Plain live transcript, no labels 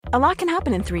A lot can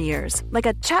happen in 3 years, like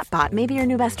a chatbot may be your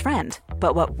new best friend.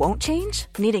 But what won't change?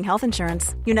 Needing health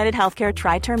insurance. United Healthcare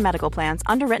Tri-Term Medical Plans,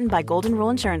 underwritten by Golden Rule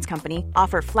Insurance Company,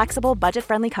 offer flexible,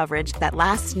 budget-friendly coverage that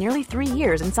lasts nearly 3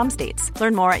 years in some states.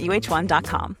 Learn more at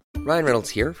uh1.com. Ryan Reynolds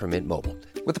here from Mint Mobile.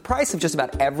 With the price of just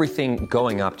about everything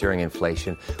going up during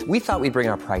inflation, we thought we'd bring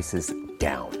our prices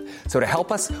down. So to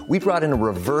help us, we brought in a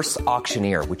reverse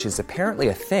auctioneer, which is apparently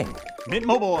a thing. Mint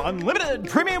Mobile Unlimited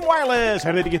Premium Wireless.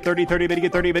 How to get 30, 30, bit to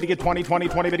get 30, bit to get 20, 20,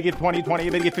 20, bit to get 20, 20,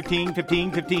 bit to get 15,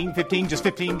 15, 15, 15, just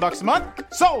 $15 a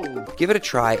month? Sold! Give it a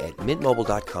try at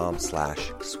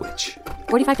mintmobile.com/switch.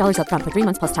 $45 up front for 3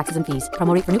 months plus taxes and fees.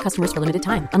 Promo rate for new customers for limited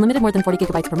time. Unlimited more than 40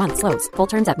 gigabytes per month. Slows full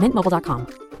terms at mintmobile.com.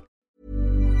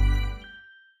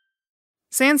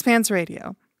 Sans Pants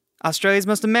Radio, Australia's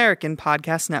most American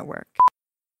podcast network.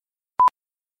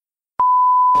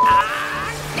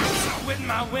 With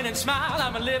my winning smile,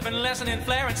 I'm a living lesson in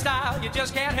flair and style. You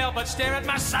just can't help but stare at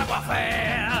my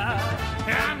savoir-faire.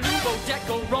 I'm Nouveau,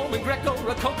 Deco, Roman, Greco,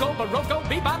 Rococo, Baroque,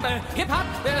 bebop, hip-hop,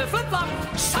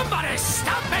 flip-flop. Somebody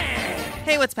stop me!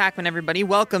 Hey, what's Pac-Man, everybody?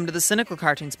 Welcome to the Cynical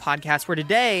Cartoons podcast, where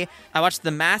today I watched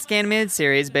the Mask animated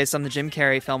series based on the Jim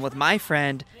Carrey film with my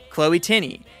friend, Chloe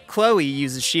Tinney. Chloe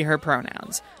uses she, her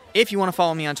pronouns. If you want to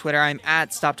follow me on Twitter, I'm at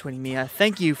StopTweetingMia.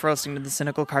 Thank you for listening to the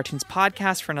Cynical Cartoons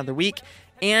podcast for another week.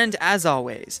 And as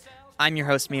always, I'm your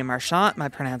host, Mia Marchant. My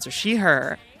pronouns are she,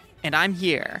 her. And I'm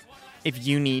here if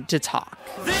you need to talk.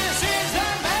 This is the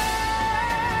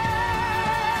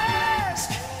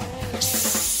Mask!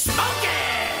 Smoking!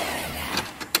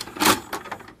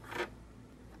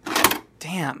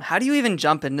 Damn, how do you even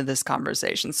jump into this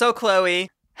conversation? So, Chloe,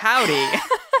 howdy.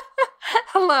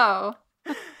 Hello.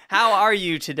 How are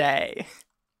you today?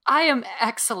 I am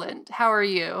excellent. How are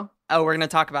you? Oh, we're going to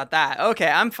talk about that. Okay,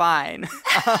 I'm fine.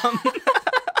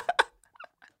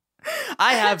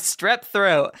 I have strep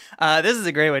throat. This is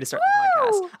a great way to start the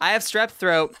podcast. I have strep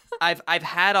throat. I've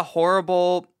had a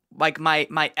horrible, like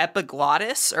my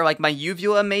epiglottis or like my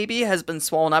uvula maybe has been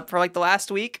swollen up for like the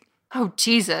last week. Oh,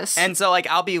 Jesus. And so like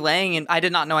I'll be laying and I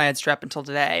did not know I had strep until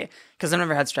today because I've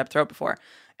never had strep throat before.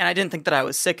 And I didn't think that I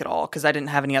was sick at all because I didn't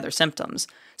have any other symptoms.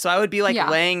 So I would be like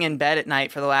laying in bed at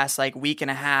night for the last like week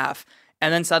and a half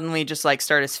and then suddenly just like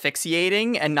start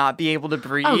asphyxiating and not be able to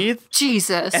breathe. Oh,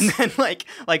 Jesus. And then like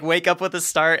wake up with a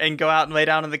start and go out and lay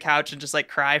down on the couch and just like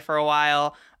cry for a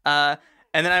while. And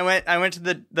then I went to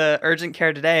the urgent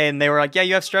care today and they were like, yeah,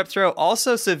 you have strep throat.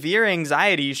 Also severe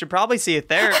anxiety. You should probably see a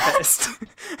therapist.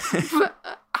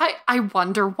 I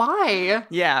wonder why.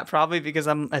 Yeah, probably because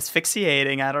I'm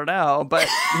asphyxiating. I don't know. But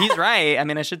he's right. I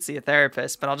mean, I should see a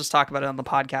therapist, but I'll just talk about it on the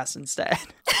podcast instead.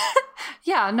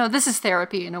 Yeah, no, this is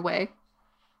therapy in a way.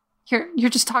 You're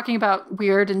just talking about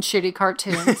weird and shitty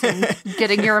cartoons and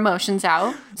getting your emotions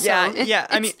out. So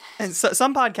I mean, and so,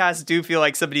 some podcasts do feel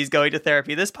like somebody's going to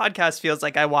therapy. This podcast feels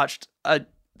like I watched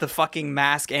the fucking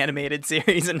Mask animated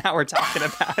series and now we're talking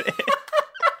about it.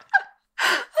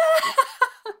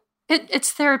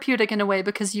 It's therapeutic in a way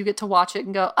because you get to watch it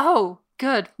and go, oh,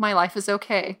 good, my life is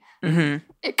okay.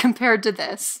 Mm-hmm. Compared to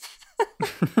this.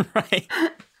 Right.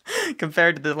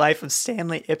 Compared to the life of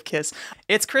Stanley Ipkiss.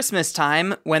 It's Christmas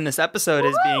time when this episode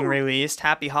is being released.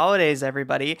 Happy holidays,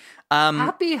 everybody.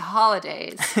 Happy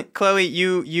holidays. Chloe,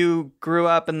 you grew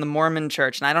up in the Mormon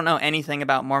church, and I don't know anything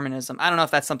about Mormonism. I don't know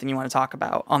if that's something you want to talk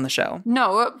about on the show.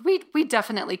 No, we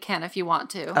definitely can if you want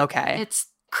to. Okay. It's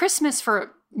Christmas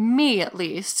for me, at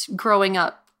least, growing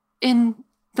up in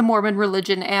the Mormon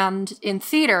religion and in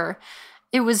theater.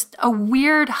 It was a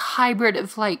weird hybrid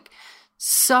of like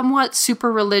somewhat super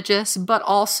religious, but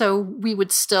also we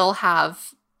would still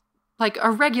have like a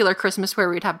regular Christmas where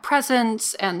we'd have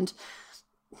presents and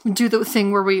do the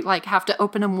thing where we like have to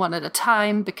open them one at a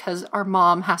time because our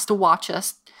mom has to watch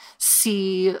us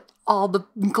see all the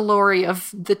glory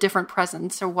of the different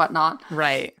presents or whatnot.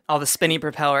 Right. All the spinny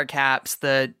propeller caps,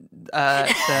 the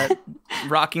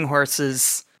rocking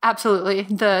horses. Absolutely.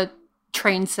 The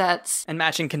train sets. And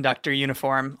matching conductor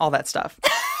uniform, all that stuff.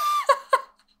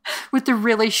 With the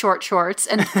really short shorts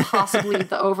and possibly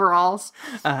the overalls.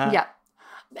 Uh-huh. Yeah.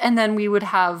 And then we would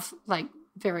have like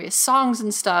various songs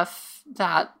and stuff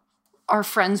that our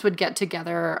friends would get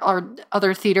together, our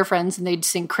other theater friends, and they'd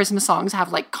sing Christmas songs,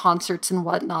 have like concerts and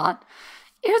whatnot.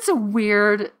 It's a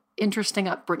weird, interesting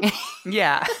upbringing.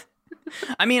 Yeah.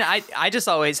 I mean, I just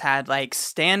always had like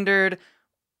standard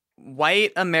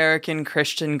white American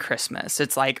Christian Christmas.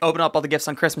 It's like open up all the gifts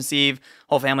on Christmas Eve,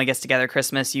 whole family gets together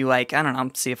Christmas, you like, I don't know,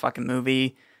 see a fucking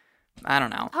movie. I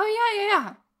don't know. Oh,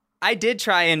 yeah. I did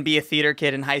try and be a theater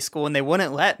kid in high school and they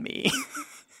wouldn't let me.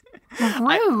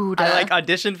 Rude. I like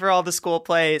auditioned for all the school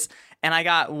plays and I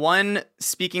got one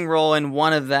speaking role in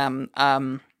one of them.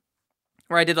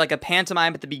 where I did like a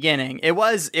pantomime at the beginning. It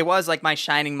was like my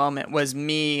shining moment was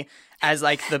me as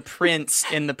like the prince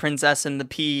in The Princess and the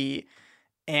Pea.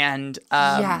 And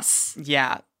yes.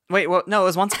 Yeah. Wait, well, no, it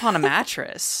was Once Upon a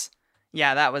Mattress.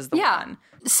 Yeah, that was the one.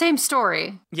 Same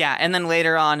story. Yeah, and then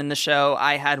later on in the show,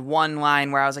 I had one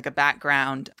line where I was like a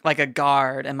background, like a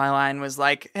guard, and my line was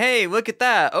like, "Hey, look at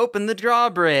that, open the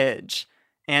drawbridge."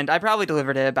 And I probably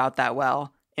delivered it about that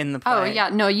well in the play. Oh, yeah,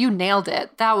 no, you nailed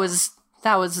it. That was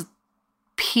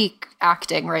peak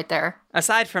acting right there.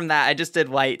 Aside from that, I just did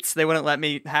lights. They wouldn't let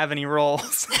me have any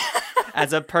roles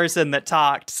as a person that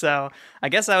talked, so I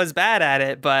guess I was bad at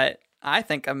it, but I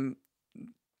think I'm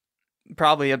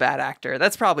probably a bad actor.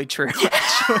 That's probably true,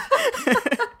 actually.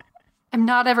 And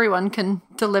not everyone can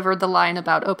deliver the line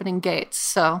about opening gates,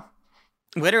 so...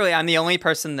 Literally, I'm the only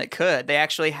person that could. They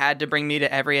actually had to bring me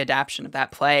to every adaptation of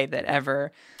that play that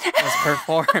ever was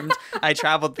performed. I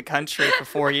traveled the country for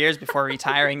 4 years before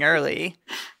retiring early.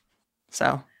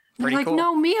 So, pretty like, cool.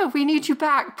 No, Mia, we need you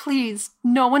back, please.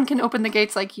 No one can open the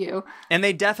gates like you. And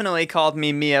they definitely called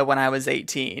me Mia when I was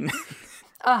 18.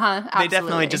 Uh-huh, absolutely. They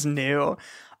definitely just knew.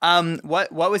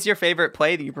 What was your favorite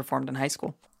play that you performed in high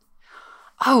school?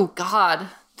 Oh, God.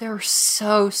 There were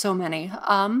so many.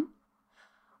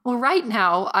 Well, right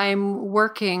now I'm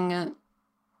working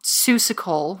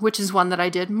Seussical, which is one that I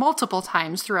did multiple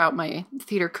times throughout my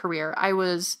theater career. I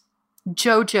was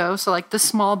Jojo, so like the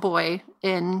small boy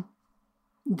in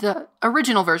the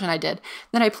original version I did.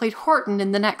 Then I played Horton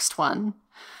in the next one.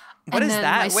 What is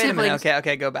that? Wait a minute.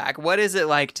 Okay, go back. What is it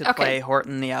like to play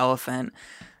Horton the elephant?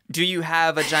 Do you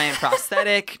have a giant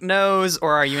prosthetic nose,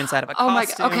 or are you inside of a costume? Oh my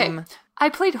God. Okay. I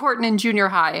played Horton in junior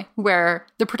high, where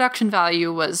the production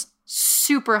value was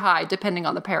super high, depending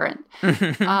on the parent.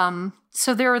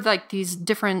 So there were like these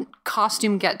different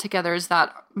costume get-togethers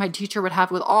that my teacher would have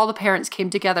with all the parents came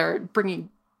together, bringing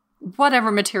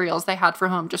whatever materials they had for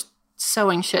home, just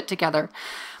sewing shit together.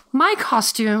 My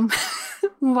costume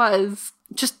was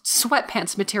just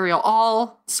sweatpants material,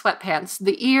 all sweatpants.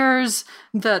 The ears,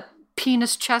 the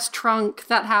penis chest trunk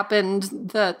that happened,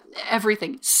 the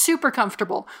everything. Super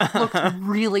comfortable. Looked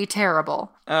really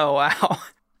terrible. Oh, wow.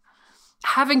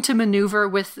 Having to maneuver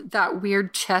with that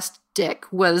weird chest dick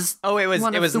was it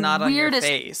was not on your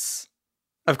face.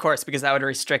 Of course, because that would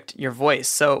restrict your voice.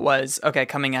 So it was,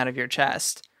 coming out of your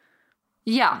chest.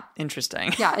 Yeah.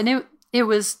 Interesting. Yeah, and it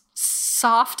was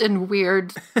soft and weird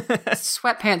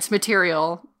sweatpants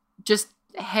material just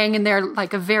hanging there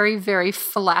like a very, very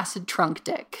flaccid trunk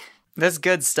dick. That's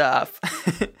good stuff.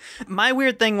 My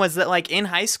weird thing was that like in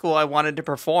high school, I wanted to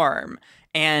perform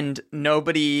and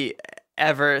nobody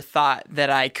ever thought that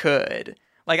I could.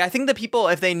 Like, I think the people,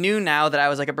 if they knew now that I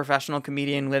was like a professional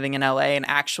comedian living in LA and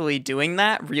actually doing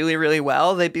that really, really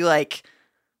well, they'd be like,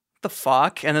 the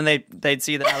fuck? And then they'd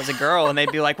see that I was a girl and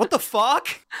they'd be like, what the fuck?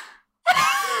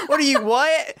 What?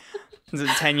 It's a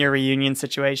 10-year reunion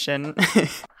situation.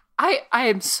 I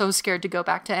am so scared to go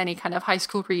back to any kind of high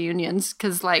school reunions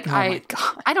because, like, my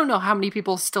God. I don't know how many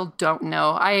people still don't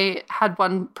know. I had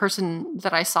one person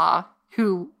that I saw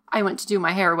who I went to do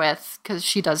my hair with because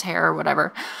she does hair or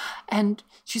whatever. And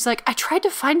she's like, I tried to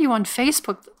find you on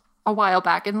Facebook a while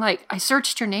back and, like, I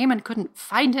searched your name and couldn't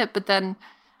find it, but then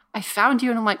I found you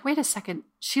and I'm like, wait a second.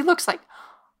 She looks like,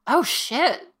 oh,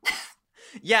 shit.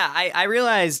 Yeah, I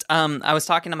realized I was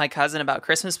talking to my cousin about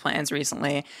Christmas plans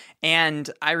recently, and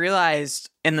I realized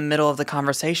in the middle of the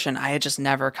conversation I had just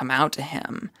never come out to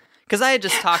him. Because I had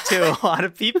just talked to a lot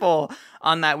of people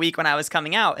on that week when I was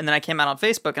coming out, and then I came out on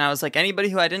Facebook, and I was like, anybody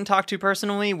who I didn't talk to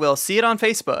personally will see it on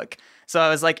Facebook. So I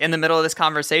was like, in the middle of this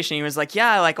conversation, he was like,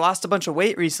 yeah, I like lost a bunch of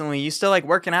weight recently. You still like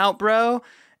working out, bro?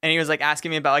 And he was like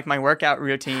asking me about like my workout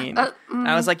routine. And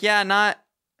I was like, yeah, not...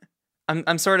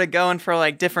 I'm sort of going for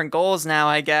like different goals now,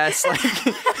 I guess. Like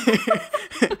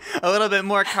a little bit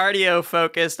more cardio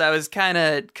focused. I was kind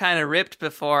of ripped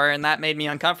before, and that made me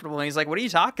uncomfortable. And he's like, "What are you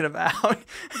talking about?"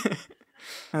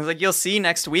 I was like, "You'll see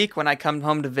next week when I come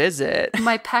home to visit."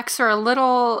 My pecs are a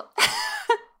little.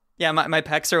 Yeah, my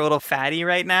pecs are a little fatty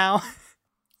right now.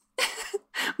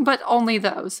 But only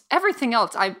those. Everything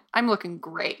else, I'm looking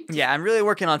great. Yeah, I'm really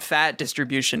working on fat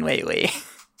distribution lately.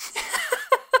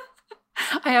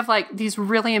 I have like these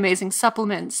really amazing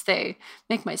supplements. They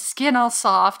make my skin all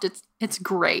soft. It's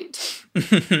great.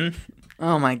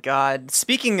 Oh my God.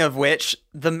 Speaking of which,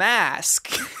 The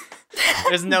Mask.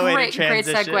 There's no way to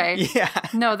transition. Great segue. Yeah.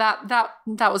 No,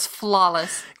 that was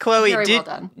flawless. Chloe, Very well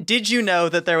done. Did you know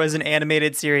that there was an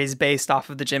animated series based off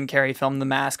of the Jim Carrey film The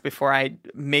Mask before I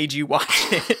made you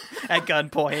watch it at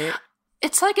gunpoint?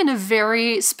 It's like in a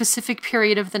very specific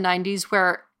period of the 90s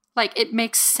where like it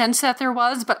makes sense that there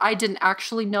was, but I didn't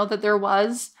actually know that there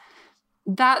was.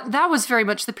 that was very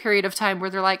much the period of time where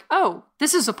they're like, oh,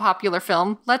 this is a popular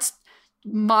film. Let's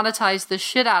monetize the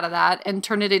shit out of that and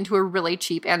turn it into a really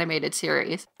cheap animated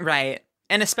series. Right.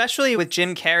 And especially with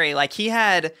Jim Carrey, like he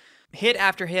had hit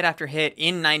after hit after hit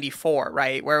in 94,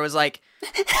 right? Where it was like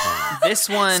this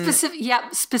one.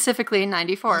 Specifically in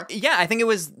 94. Yeah, I think it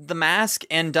was The Mask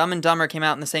and Dumb and Dumber came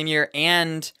out in the same year,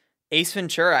 and Ace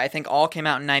Ventura, I think, all came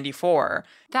out in 94.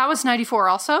 That was 94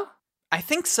 also? I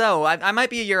think so. I might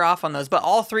be a year off on those, but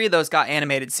all three of those got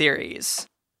animated series.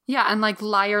 Yeah, and like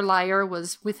Liar Liar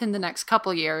was within the next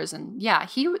couple years, and yeah,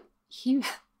 he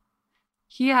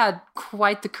had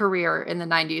quite the career in the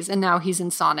 90s, and now he's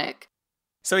in Sonic.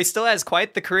 So he still has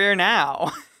quite the career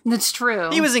now. That's true.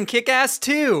 He was in Kick-Ass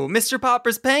 2, Mr.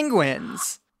 Popper's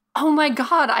Penguins. Oh my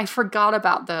god, I forgot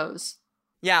about those.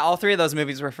 Yeah, all three of those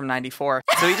movies were from 94.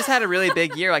 So he just had a really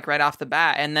big year, like right off the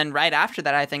bat, and then right after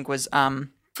that, I think was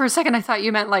For a second, I thought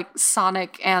you meant like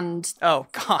Sonic and oh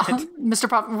god, Mr.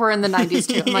 Popper were in the 90s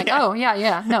too. I'm like, oh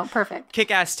yeah, no, perfect.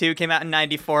 Kick-Ass 2 came out in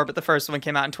 94, but the first one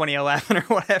came out in 2011 or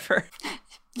whatever.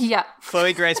 Yeah.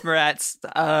 Chloe Grace Moretz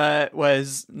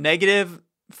was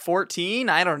 -14.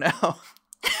 I don't know.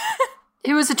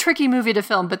 It was a tricky movie to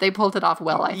film, but they pulled it off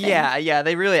well, I think. Yeah,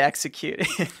 they really executed.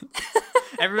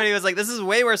 Everybody was like, this is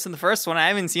way worse than the first one. I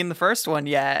haven't seen the first one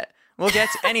yet. We'll get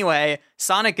to anyway.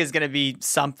 Sonic is going to be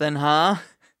something, huh?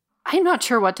 I'm not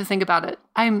sure what to think about it.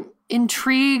 I'm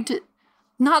intrigued,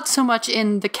 not so much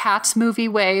in the Cats movie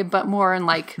way, but more in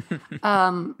like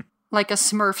a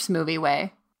Smurfs movie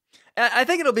way. I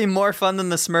think it'll be more fun than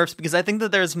the Smurfs because I think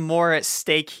that there's more at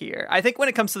stake here. I think when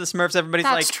it comes to the Smurfs, everybody's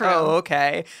That's like, true. oh,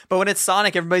 okay. But when it's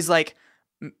Sonic, everybody's like,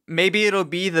 maybe it'll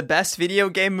be the best video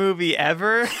game movie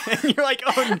ever. And you're like,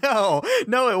 oh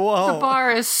no, it won't. The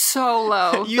bar is so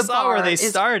low. You saw where they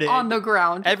started. On the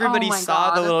ground. Everybody Oh my saw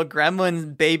God. the little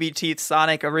gremlin baby teeth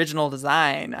Sonic original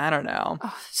design. I don't know.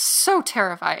 Oh, so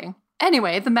terrifying.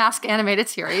 Anyway, the Mask animated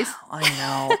series. I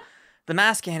know. The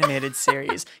Mask animated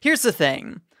series. Here's the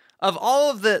thing. Of all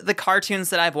of the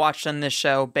cartoons that I've watched on this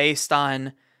show based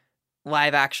on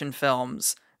live action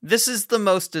films, this is the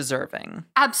most deserving.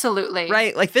 Absolutely.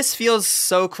 Right? Like, this feels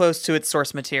so close to its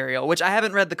source material, which I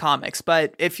haven't read the comics,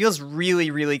 but it feels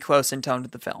really, really close in tone to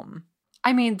the film.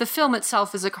 I mean, the film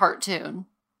itself is a cartoon.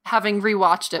 Having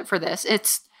rewatched it for this,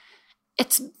 it's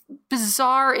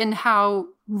bizarre in how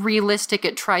realistic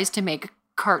it tries to make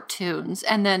cartoons,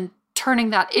 and then turning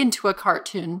that into a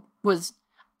cartoon was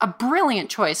a brilliant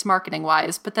choice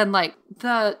marketing-wise, but then, like,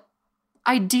 the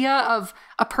idea of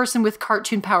a person with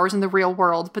cartoon powers in the real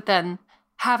world, but then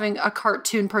having a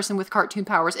cartoon person with cartoon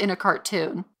powers in a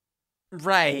cartoon.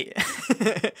 Right.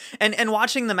 and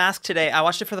watching The Mask today, I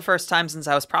watched it for the first time since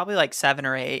I was probably like 7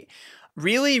 or 8.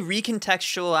 Really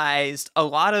recontextualized a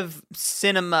lot of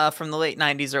cinema from the late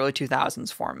 90s, early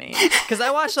 2000s for me. Because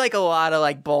I watched like a lot of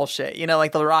like bullshit, you know,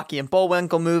 like the Rocky and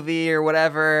Bullwinkle movie or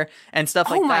whatever and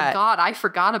stuff like that. Oh my God, I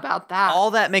forgot about that.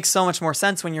 All that makes so much more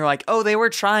sense when you're like, oh, they were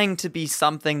trying to be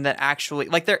something that actually,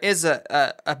 like there is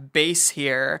a base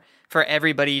here for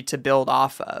everybody to build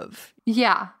off of.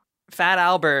 Yeah. Fat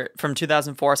Albert from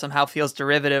 2004 somehow feels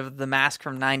derivative of The Mask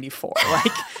from 94.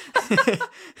 Like,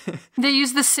 they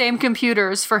use the same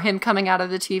computers for him coming out of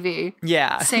the TV.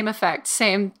 Yeah. Same effect,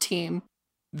 same team.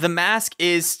 The Mask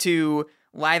is to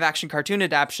live action cartoon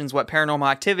adaptations what Paranormal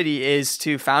Activity is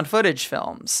to found footage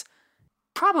films.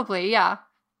 Probably, yeah.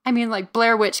 I mean, like,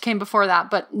 Blair Witch came before that,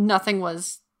 but nothing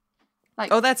was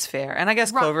like... Oh, that's fair. And I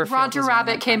guess Cloverfield Roger was around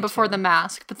Rabbit that came time, before too. The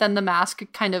Mask, but then The Mask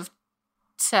kind of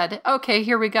said, okay,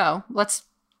 here we go. Let's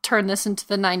turn this into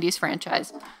the 90s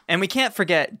franchise. And we can't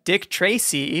forget Dick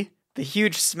Tracy, the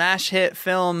huge smash hit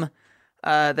film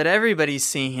that everybody's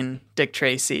seen, Dick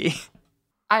Tracy.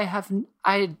 I don't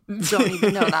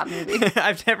even know that movie.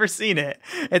 I've never seen it.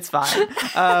 It's fine.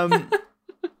 Oh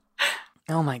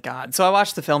my God. So I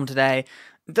watched the film today.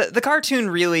 The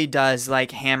cartoon really does like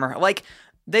hammer, like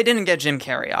they didn't get Jim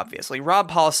Carrey, obviously. Rob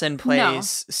Paulson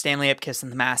plays Stanley Ipkiss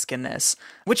in The Mask in this,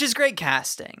 which is great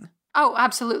casting. Oh,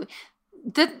 absolutely.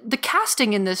 The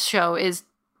casting in this show is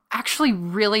actually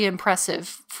really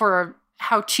impressive for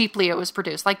how cheaply it was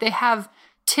produced. Like, they have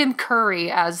Tim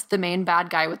Curry as the main bad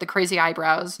guy with the crazy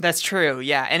eyebrows. That's true,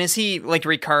 yeah. And is he, like,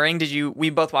 recurring? We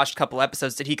both watched a couple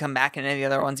episodes. Did he come back in any of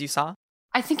the other ones you saw?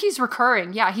 I think he's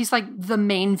recurring. Yeah, he's like the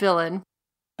main villain.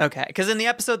 Okay, because in the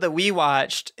episode that we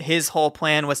watched, his whole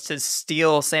plan was to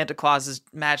steal Santa Claus's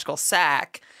magical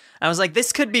sack. I was like,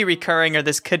 this could be recurring or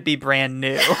this could be brand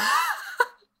new.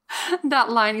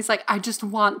 That line, he's like, I just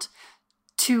want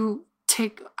to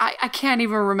take... I can't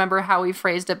even remember how he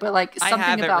phrased it, but like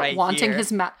something about right wanting here.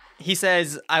 his... He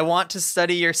says, I want to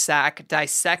study your sack,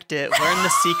 dissect it, learn the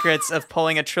secrets of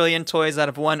pulling a trillion toys out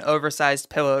of one oversized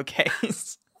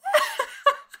pillowcase.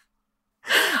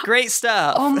 Great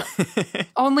stuff.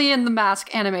 Only in the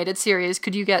Mask animated series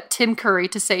could you get Tim Curry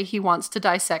to say he wants to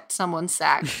dissect someone's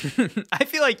sack. I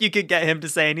feel like you could get him to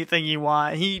say anything you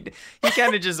want. He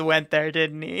kind of just went there,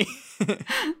 didn't he?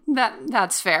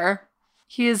 That's fair.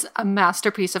 He is a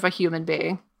masterpiece of a human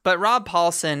being. But Rob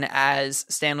Paulsen as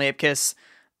Stanley Ipkiss,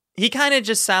 he kind of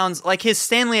just sounds like his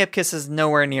Stanley Ipkiss is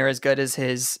nowhere near as good as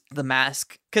The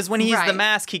Mask. Because when he's The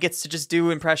Mask, he gets to just do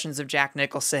impressions of Jack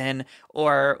Nicholson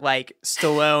or like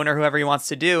Stallone or whoever he wants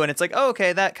to do. And it's like, oh,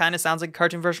 okay, that kind of sounds like a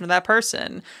cartoon version of that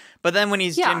person. But then when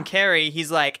he's Jim Carrey,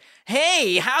 he's like,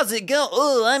 hey, how's it go?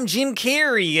 Oh, I'm Jim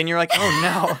Carrey. And you're like, oh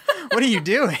no, what are you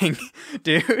doing,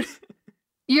 dude?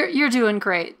 You're doing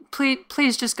great.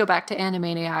 Please just go back to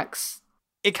Animaniacs.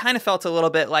 It kind of felt a little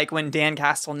bit like when Dan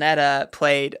Castellaneta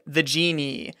played the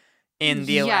genie in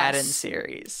the Aladdin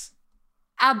series.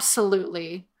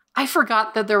 Absolutely. I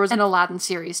forgot that there was an Aladdin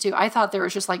series too. I thought there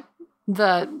was just like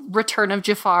the Return of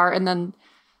Jafar and then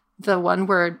the one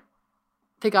where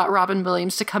they got Robin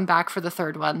Williams to come back for the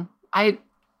third one. I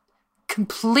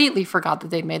completely forgot that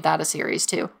they made that a series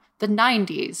too. The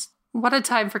 90s. What a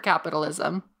time for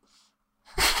capitalism.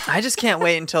 I just can't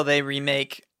wait until they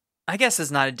remake. I guess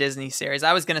it's not a Disney series.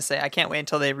 I was going to say I can't wait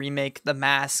until they remake The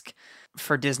Mask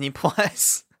for Disney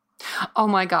Plus. Oh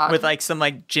my God. With like some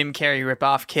like Jim Carrey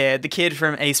ripoff kid. The kid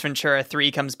from Ace Ventura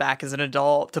 3 comes back as an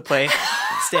adult to play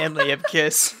Stanley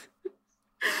Ipkiss.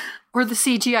 Or the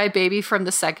CGI baby from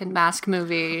the second Mask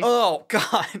movie. Oh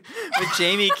God. With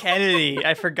Jamie Kennedy.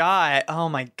 I forgot. Oh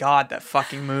my God, that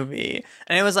fucking movie.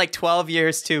 And it was like 12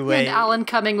 years too late. And Alan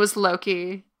Cumming was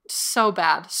Loki. So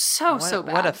bad. So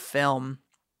bad. What a film.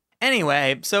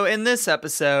 Anyway, so in this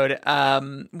episode,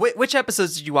 which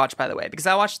episodes did you watch, by the way? Because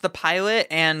I watched the pilot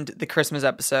and the Christmas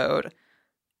episode,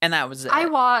 and that was it. I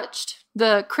watched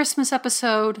the Christmas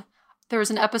episode. There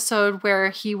was an episode where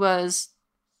he was,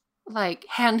 like,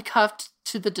 handcuffed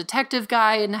to the detective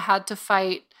guy and had to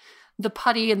fight the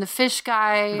putty and the fish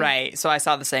guy. Right, so I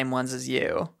saw the same ones as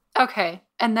you. Okay,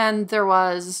 and then there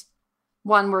was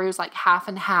one where he was, like, half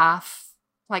and half.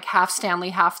 Like half Stanley,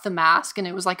 half the Mask, and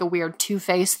it was like a weird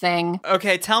Two-Face thing.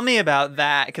 Okay, tell me about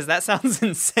that, because that sounds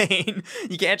insane.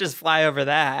 You can't just fly over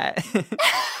that.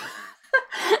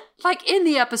 Like in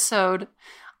the episode,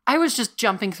 I was just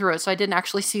jumping through it, so I didn't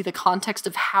actually see the context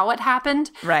of how it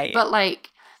happened. Right. But like,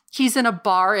 he's in a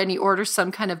bar and he orders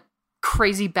some kind of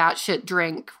crazy batshit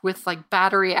drink with like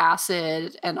battery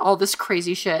acid and all this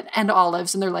crazy shit and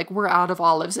olives, and they're like, we're out of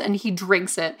olives, and he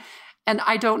drinks it. And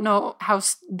I don't know how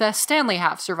the Stanley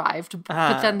half survived,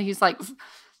 but then he's like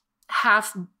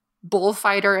half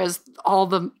bullfighter as all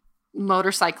the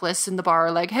motorcyclists in the bar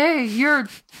are like, hey, you're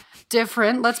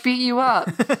different. Let's beat you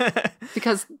up.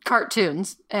 Because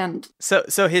cartoons. And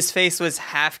so his face was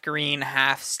half green,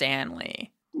 half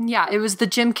Stanley. Yeah, it was the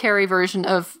Jim Carrey version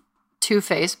of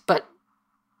Two-Face, but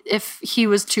if he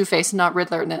was Two-Face, not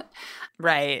Riddler in it.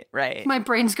 Right. My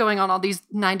brain's going on all these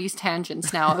 90s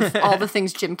tangents now of all the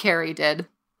things Jim Carrey did.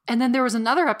 And then there was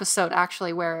another episode,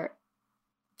 actually, where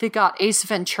they got Ace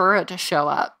Ventura to show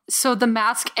up. So The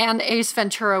Mask and Ace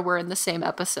Ventura were in the same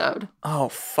episode. Oh,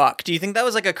 fuck. Do you think that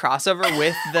was like a crossover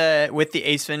with the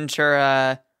Ace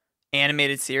Ventura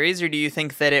animated series, or do you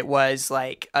think that it was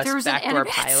like a backdoor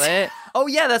pilot? Oh,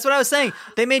 yeah, that's what I was saying.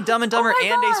 They made Dumb and Dumber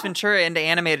and Ace Ventura into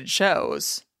animated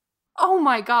shows. Oh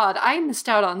my God, I missed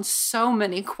out on so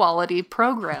many quality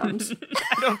programs.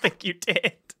 I don't think you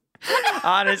did.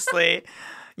 Honestly,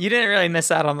 you didn't really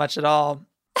miss out on much at all.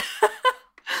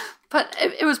 But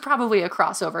it was probably a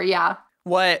crossover, yeah.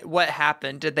 What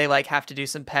happened? Did they like have to do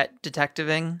some pet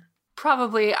detectiving?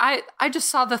 Probably. I just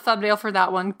saw the thumbnail for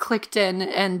that one, clicked in,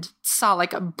 and saw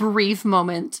like a brief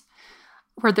moment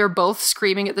where they're both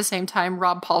screaming at the same time.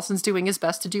 Rob Paulsen's doing his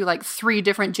best to do like 3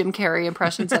 different Jim Carrey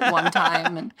impressions at one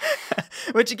time. And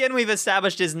which again, we've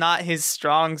established is not his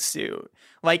strong suit.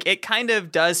 Like it kind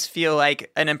of does feel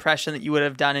like an impression that you would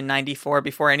have done in 94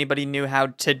 before anybody knew how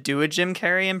to do a Jim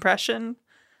Carrey impression.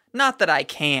 Not that I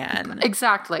can.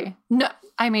 Exactly. No,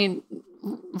 I mean,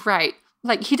 right.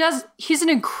 Like he's an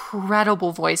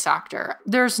incredible voice actor.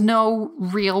 There's no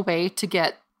real way to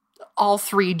get all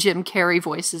 3 Jim Carrey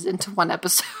voices into one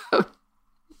episode.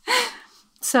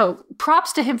 So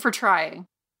props to him for trying.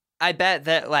 I bet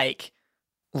that like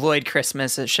Lloyd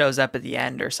Christmas shows up at the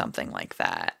end or something like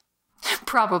that.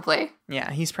 Probably.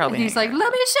 Yeah, he's probably. And he's like,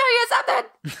 let me show you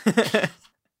something.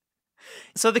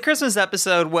 So the Christmas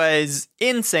episode was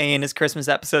insane, as Christmas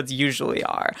episodes usually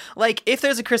are. Like, if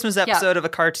there's a Christmas episode of a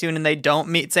cartoon and they don't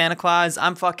meet Santa Claus,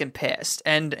 I'm fucking pissed.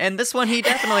 And this one, he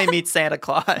definitely meets Santa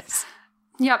Claus.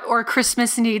 Yep, or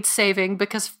Christmas needs saving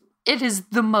because it is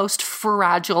the most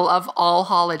fragile of all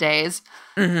holidays.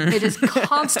 Mm-hmm. It is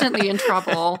constantly in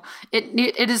trouble.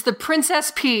 It is the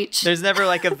Princess Peach. There's never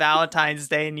like a Valentine's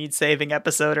Day needs saving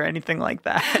episode or anything like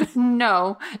that.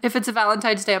 No. If it's a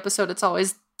Valentine's Day episode, it's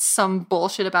always some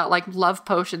bullshit about like love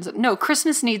potions. No,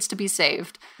 Christmas needs to be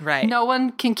saved. Right. No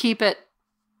one can keep it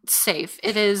safe.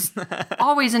 It is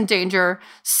always in danger.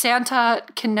 Santa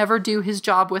can never do his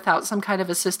job without some kind of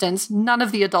assistance. None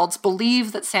of the adults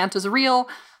believe that Santa's real.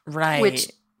 Right. Which,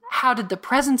 how did the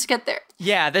presents get there?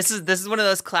 Yeah, this is one of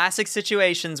those classic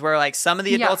situations where like some of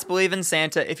the adults believe in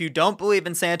Santa. If you don't believe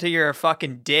in Santa, you're a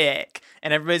fucking dick.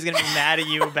 And everybody's going to be mad at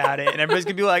you about it. And everybody's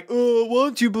going to be like, oh, why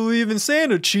don't you believe in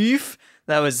Santa, Chief?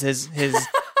 That was his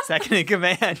second in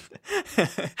command.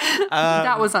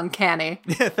 That was uncanny.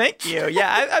 Thank you.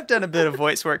 Yeah, I've done a bit of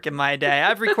voice work in my day.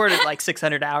 I've recorded like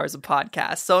 600 hours of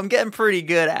podcasts, so I'm getting pretty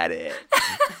good at it.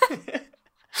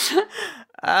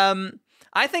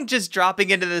 I think just dropping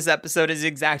into this episode is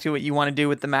exactly what you want to do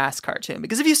with the Mask cartoon.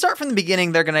 Because if you start from the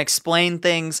beginning, they're going to explain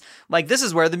things like this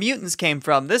is where the mutants came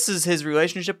from. This is his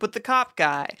relationship with the cop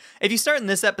guy. If you start in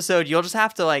this episode, you'll just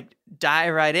have to like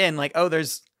dive right in. Like, oh,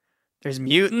 there's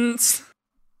mutants.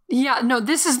 Yeah, no,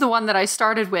 this is the one that I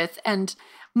started with. And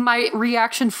my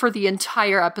reaction for the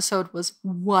entire episode was,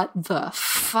 what the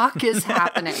fuck is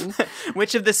happening?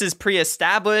 Which of this is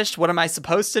pre-established? What am I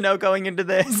supposed to know going into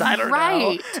this? I don't know.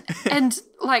 Right. And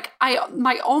like,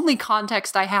 my only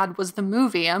context I had was the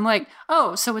movie. I'm like,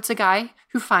 oh, so it's a guy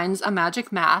who finds a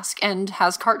magic mask and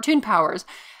has cartoon powers.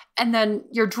 And then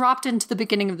you're dropped into the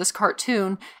beginning of this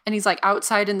cartoon, and he's like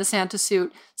outside in the Santa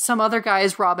suit. Some other guy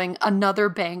is robbing another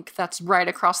bank that's right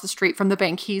across the street from the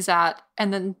bank he's at.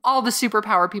 And then all the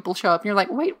superpower people show up, and you're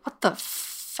like, wait, what the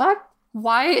fuck?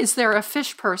 Why is there a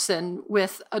fish person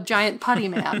with a giant putty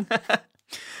man?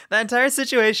 That entire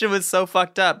situation was so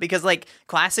fucked up because, like,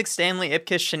 classic Stanley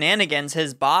Ipkiss shenanigans,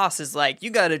 his boss is like, you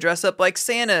gotta dress up like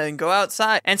Santa and go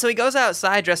outside. And so he goes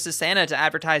outside dressed as Santa to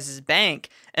advertise his bank.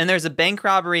 And there's a bank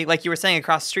robbery, like you were saying,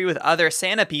 across the street with other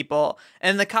Santa people.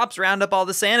 And the cops round up all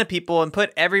the Santa people and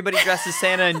put everybody dressed as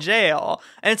Santa in jail.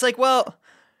 And it's like, well,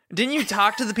 didn't you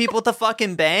talk to the people at the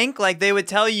fucking bank? Like, they would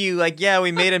tell you, like, yeah,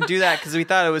 we made him do that because we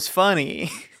thought it was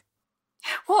funny.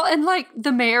 Well, and like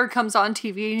the mayor comes on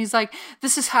TV and he's like,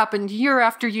 this has happened year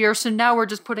after year, so now we're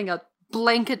just putting a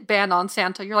blanket ban on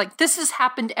Santa. You're like, this has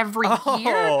happened every year?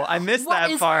 Oh, I missed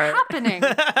that part. What is happening?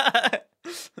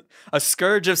 A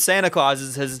scourge of Santa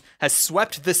Clauses has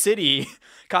swept the city,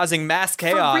 causing mass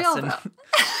chaos and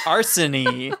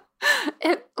arsony.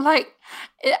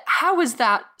 How is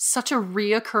that such a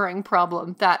reoccurring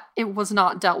problem that it was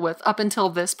not dealt with up until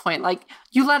this point? Like,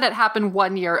 you let it happen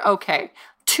 1 year, okay.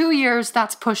 2 years,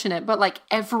 that's pushing it. But like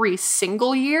every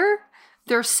single year,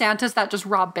 there's Santas that just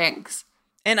rob banks.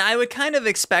 And I would kind of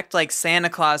expect like Santa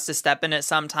Claus to step in at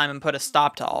some time and put a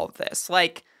stop to all of this.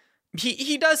 Like,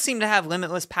 he does seem to have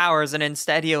limitless powers, and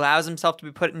instead he allows himself to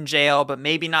be put in jail, but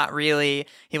maybe not really.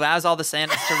 He allows all the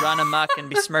Santas to run amok and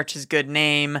besmirch his good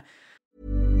name.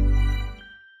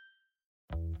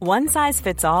 One size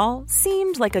fits all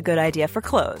seemed like a good idea for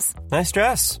clothes. Nice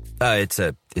dress. It's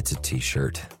a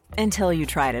t-shirt. Until you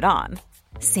tried it on.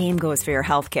 Same goes for your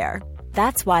healthcare.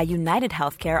 That's why United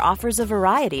Healthcare offers a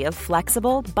variety of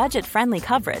flexible, budget-friendly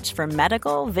coverage for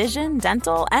medical, vision,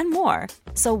 dental, and more.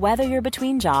 So whether you're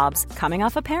between jobs, coming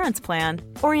off a parent's plan,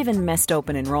 or even missed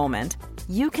open enrollment,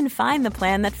 you can find the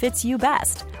plan that fits you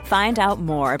best. Find out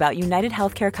more about United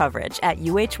Healthcare coverage at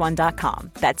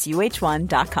UH1.com. That's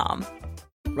UH1.com.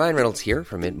 Ryan Reynolds here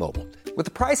from Mint Mobile. With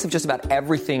the price of just about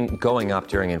everything going up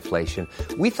during inflation,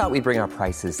 we thought we'd bring our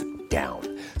prices down.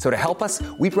 So to help us,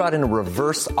 we brought in a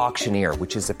reverse auctioneer,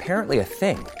 which is apparently a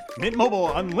thing. Mint Mobile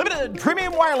Unlimited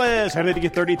Premium Wireless. How to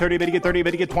get 30, 30, bit to get 30,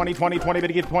 bit to get 20, 20, 20, bit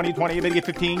to get 20, 20, bit to get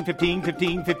 15, 15,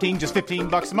 15, 15, just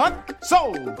 $15 a month?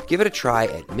 Sold! Give it a try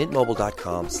at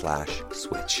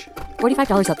mintmobile.com/switch.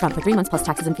 $45 up front for 3 months plus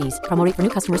taxes and fees. Promo rate for new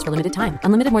customers for limited time.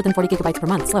 Unlimited more than 40 gigabytes per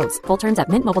month. Slows full terms at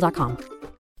mintmobile.com.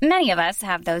 Many of us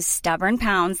have those stubborn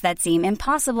pounds that seem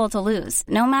impossible to lose,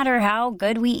 no matter how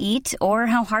good we eat or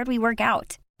how hard we work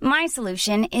out. My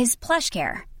solution is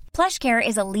PlushCare. PlushCare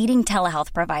is a leading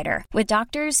telehealth provider with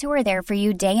doctors who are there for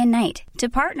you day and night to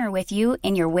partner with you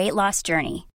in your weight loss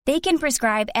journey. They can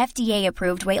prescribe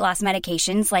FDA-approved weight loss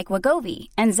medications like Wegovy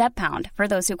and Zepbound for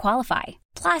those who qualify.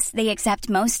 Plus, they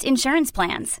accept most insurance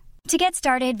plans. To get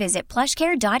started, visit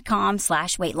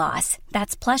plushcare.com/weightloss.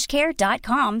 That's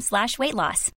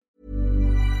plushcare.com/weightloss.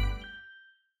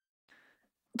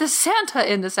 the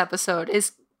Santa in this episode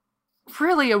is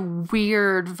really a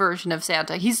weird version of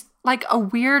Santa. He's like a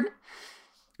weird...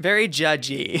 Very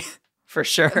judgy, for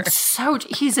sure.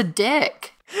 He's a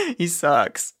dick. He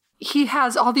sucks. He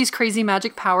has all these crazy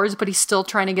magic powers, but he's still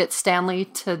trying to get Stanley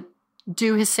to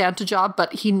do his Santa job,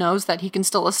 but he knows that he can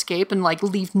still escape and like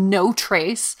leave no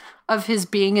trace of his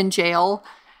being in jail.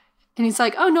 And he's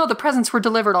like, oh no, the presents were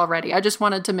delivered already. I just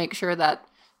wanted to make sure that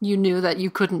you knew that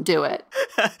you couldn't do it.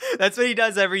 That's what he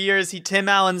does every year is he Tim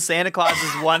Allen Santa Claus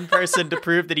is one person to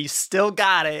prove that he still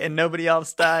got it and nobody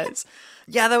else does.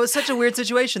 Yeah, that was such a weird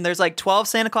situation. There's like 12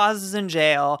 Santa Clauses in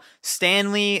jail,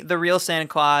 Stanley, the real Santa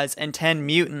Claus, and 10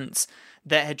 mutants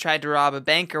that had tried to rob a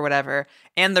bank or whatever.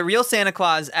 And the real Santa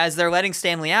Claus, as they're letting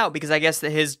Stanley out, because I guess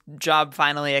that his job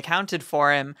finally accounted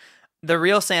for him, the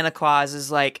real Santa Claus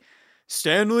is like,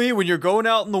 Stanley, when you're going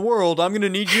out in the world, I'm going to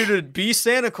need you to be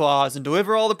Santa Claus and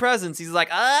deliver all the presents. He's like,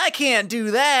 I can't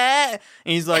do that.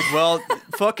 And he's like, well,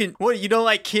 fucking, what, you don't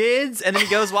like kids? And then he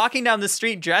goes walking down the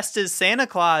street dressed as Santa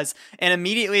Claus and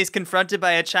immediately is confronted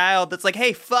by a child that's like,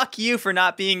 hey, fuck you for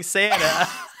not being Santa.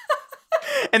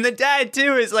 And the dad,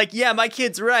 too, is like, yeah, my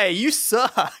kid's right. You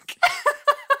suck.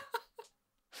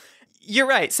 You're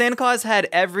right. Santa Claus had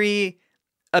every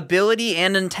ability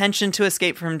and intention to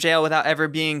escape from jail without ever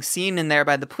being seen in there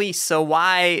by the police. So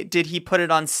why did he put it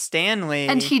on Stanley?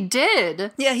 And he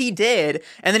did. Yeah, he did.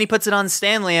 And then he puts it on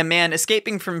Stanley, a man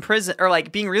escaping from prison, or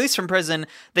like being released from prison,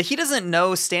 that he doesn't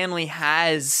know Stanley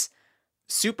has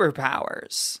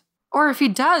superpowers. Or if he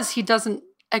does, he doesn't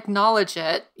acknowledge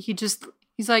it. He's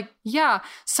like, yeah,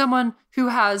 someone who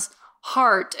has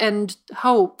heart and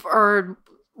hope or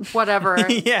whatever.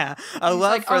 Yeah, a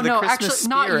love for the Christmas spirit.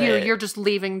 Not you. You're just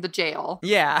leaving the jail.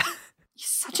 Yeah. He's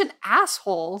such an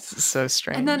asshole. So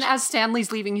strange. And then as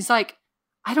Stanley's leaving, he's like,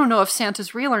 I don't know if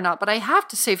Santa's real or not, but I have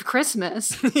to save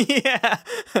Christmas. Yeah.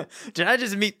 Did I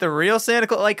just meet the real Santa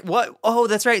Claus? Like, what? Oh,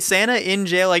 that's right. Santa in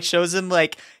jail, like, shows him,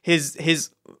 like, his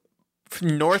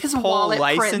North Pole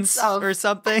license or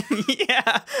something.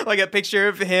 Yeah, like a picture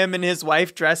of him and his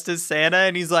wife dressed as Santa,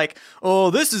 and he's like, oh,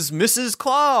 this is Mrs.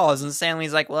 Claus. And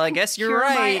Stanley's like, well, I guess you're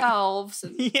right. My elves.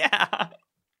 Yeah.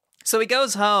 So he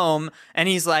goes home and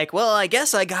he's like, well, I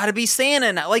guess I gotta be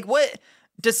Santa now. Like, what?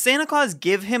 Does Santa Claus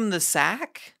give him the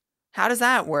sack? How does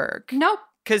that work? Nope.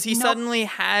 Because he suddenly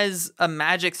has a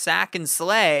magic sack and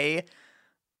sleigh.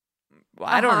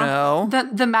 I don't know.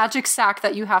 The magic sack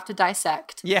that you have to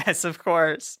dissect. Yes, of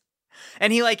course.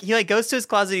 And he goes to his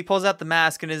closet, he pulls out the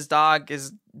mask, and his dog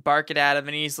is barking at him,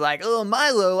 and he's like, oh,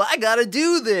 Milo, I gotta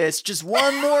do this just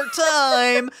one more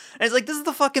time. And it's like, this is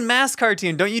the fucking Mask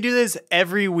cartoon. Don't you do this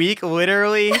every week,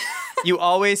 literally? You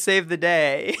always save the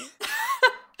day.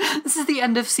 This is the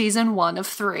end of season 1 of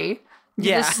 3.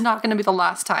 Yeah. This is not going to be the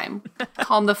last time.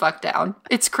 Calm the fuck down.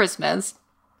 It's Christmas.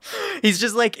 He's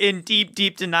just like in deep,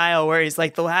 deep denial where he's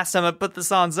like, the last time I put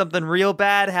this on, something real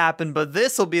bad happened, but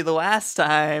this will be the last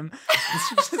time.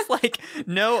 It's just like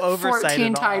no oversight 14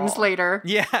 at all. times later.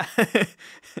 Yeah.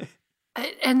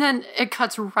 And then it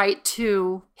cuts right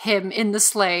to him in the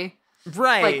sleigh.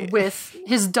 Right. Like with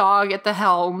his dog at the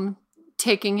helm,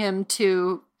 taking him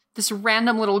to this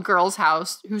random little girl's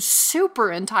house who's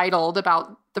super entitled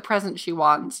about the present she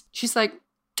wants. She's like,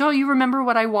 don't you remember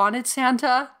what I wanted,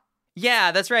 Santa?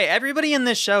 Yeah, that's right. Everybody in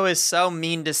this show is so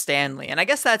mean to Stanley. And I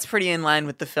guess that's pretty in line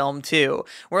with the film, too.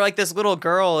 Where, like, this little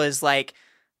girl is, like,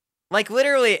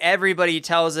 literally everybody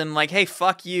tells him, like, hey,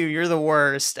 fuck you, you're the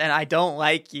worst, and I don't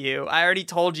like you. I already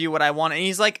told you what I want. And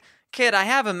he's like, kid, I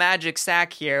have a magic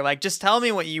sack here. Like, just tell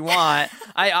me what you want.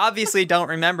 I obviously don't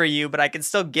remember you, but I can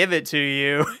still give it to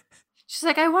you. She's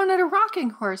like, I wanted a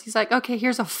rocking horse. He's like, okay,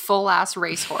 here's a full-ass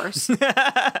racehorse.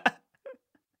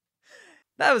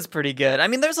 That was pretty good. I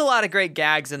mean, there's a lot of great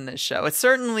gags in this show. It's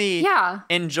certainly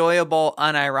enjoyable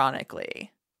unironically.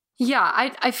 Yeah,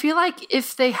 I feel like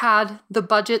if they had the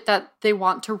budget that they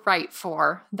want to write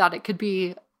for, that it could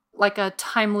be like a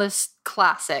timeless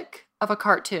classic of a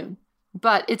cartoon.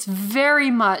 But it's very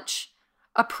much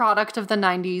a product of the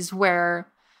 90s where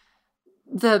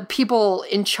the people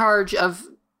in charge of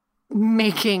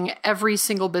making every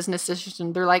single business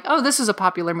decision, they're like, oh, this is a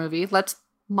popular movie. Let's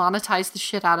monetize the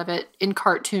shit out of it in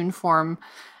cartoon form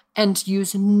and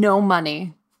use no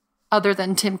money other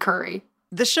than Tim Curry.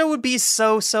 The show would be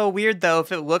so weird, though,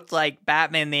 if it looked like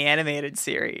Batman the Animated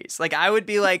Series. Like, I would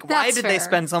be like, why did they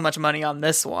spend so much money on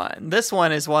this one? This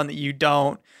one is one that you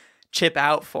don't chip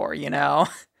out for, you know?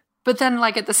 But then,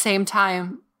 like, at the same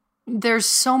time, there's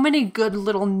so many good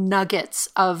little nuggets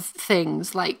of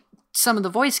things. Like, some of the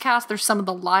voice cast, there's some of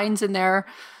the lines in there.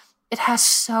 It has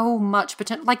so much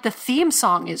potential. Like, the theme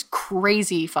song is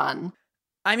crazy fun.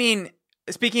 I mean,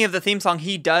 Speaking of the theme song,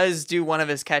 he does do one of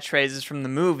his catchphrases from the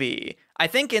movie. I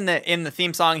think in the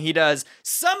theme song he does,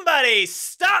 "Somebody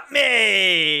stop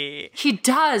me!" He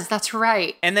does, that's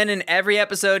right. And then in every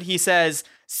episode he says,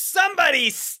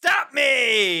 "Somebody stop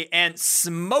me!" and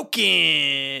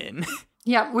 "smoking."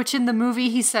 Yeah, which in the movie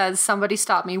he says, "Somebody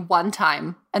stop me" one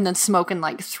time, and then "smoking"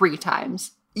 like 3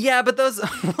 times. Yeah, but those,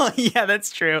 well, yeah, that's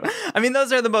true. I mean,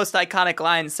 those are the most iconic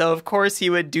lines, so of course he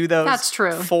would do those That's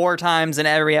true. 4 times in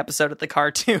every episode of the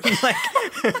cartoon. Like,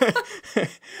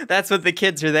 that's what the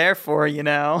kids are there for, you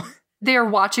know? They're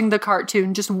watching the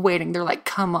cartoon, just waiting. They're like,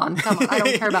 come on. I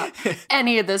don't care about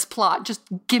any of this plot. Just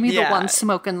give me the one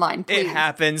smoking line, please. It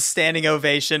happens. Standing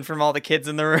ovation from all the kids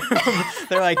in the room.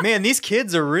 They're like, man, these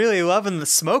kids are really loving the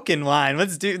smoking line.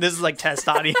 This is like test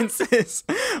audiences.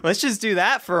 Let's just do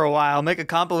that for a while. Make a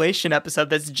compilation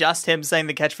episode that's just him saying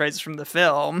the catchphrases from the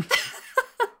film.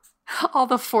 All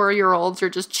the 4-year-olds are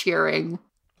just cheering.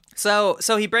 So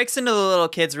he breaks into the little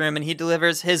kid's room and he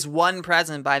delivers his one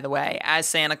present, by the way, as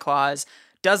Santa Claus.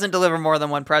 Doesn't deliver more than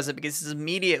one present because he's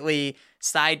immediately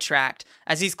sidetracked.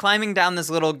 As he's climbing down he's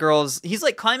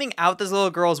like climbing out this little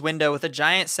girl's window with a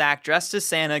giant sack, dressed as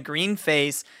Santa, green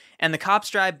face, and the cops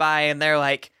drive by and they're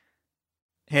like,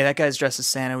 hey, that guy's dressed as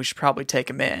Santa, we should probably take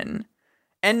him in.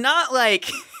 And not like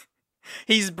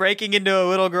he's breaking into a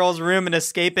little girl's room and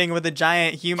escaping with a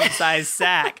giant human-sized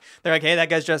sack. They're like, hey, that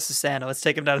guy's dressed as Santa. Let's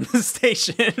take him down to the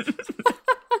station.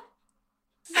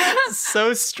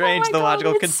 So strange, the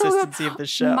logical consistency of the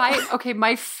show.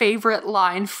 My favorite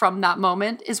line from that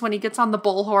moment is when he gets on the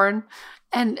bullhorn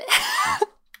and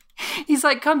he's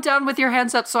like, come down with your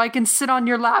hands up so I can sit on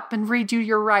your lap and read you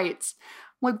your rights.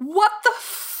 I'm like, what the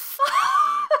fuck?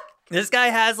 This guy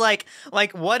has like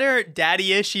what are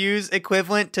daddy issues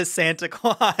equivalent to Santa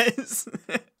Claus?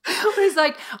 He's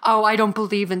like, oh, I don't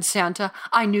believe in Santa.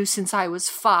 I knew since I was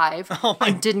 5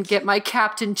 and didn't get my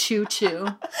Captain Choo-Choo.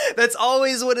 That's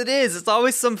always what it is. It's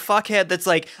always some fuckhead that's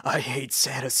like, I hate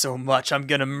Santa so much, I'm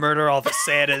gonna murder all the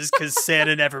Santas because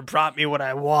Santa never brought me what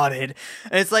I wanted.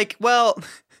 And it's like, well,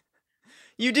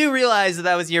 you do realize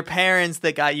that was your parents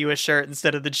that got you a shirt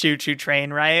instead of the choo-choo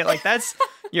train, right? Like, that's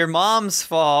your mom's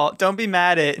fault. Don't be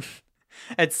mad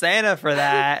at Santa for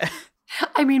that.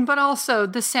 I mean, but also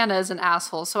the Santa is an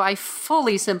asshole, so I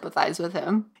fully sympathize with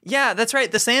him. Yeah, that's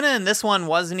right. The Santa in this one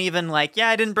wasn't even like, yeah,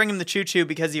 I didn't bring him the choo-choo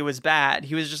because he was bad.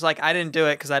 He was just like, I didn't do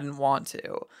it because I didn't want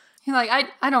to. He's like,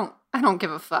 I don't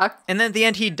give a fuck. And then at the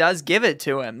end, he does give it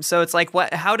to him. So it's like,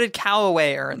 what? How did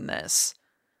Calloway earn this?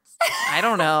 I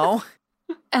don't know.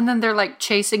 And then they're like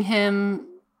chasing him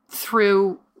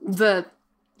through the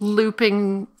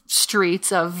looping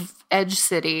streets of Edge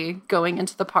City going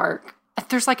into the park.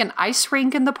 There's like an ice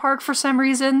rink in the park for some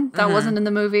reason that wasn't in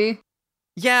the movie.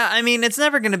 Yeah, I mean, it's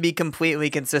never going to be completely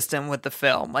consistent with the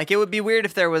film. Like, it would be weird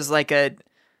if there was like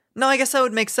no, I guess that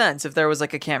would make sense if there was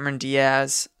like a Cameron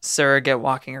Diaz surrogate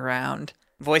walking around,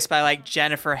 voiced by like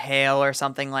Jennifer Hale or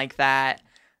something like that,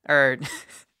 or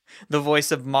the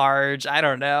voice of Marge. I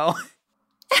don't know.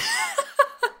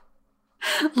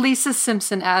 Lisa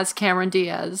Simpson as Cameron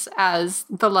Diaz as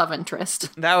the love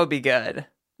interest. That would be good.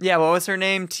 Yeah, what was her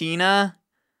name? Tina?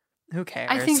 Who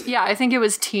cares? I think it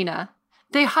was Tina.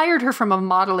 They hired her from a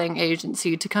modeling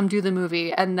agency to come do the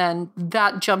movie, and then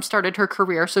that jump-started her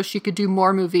career so she could do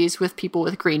more movies with people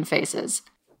with green faces.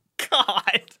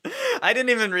 God, I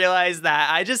didn't even realize that.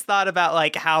 I just thought about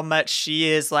like how much she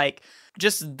is like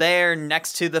just there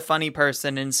next to the funny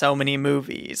person in so many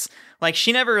movies. Like,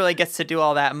 she never really gets to do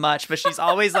all that much, but she's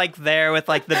always like there with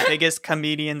like the biggest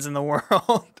comedians in the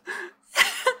world.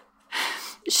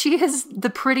 She is the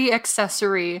pretty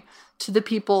accessory to the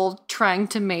people trying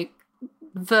to make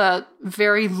the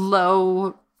very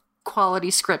low quality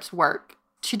scripts work.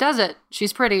 She does it.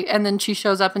 She's pretty. And then she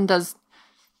shows up and does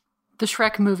the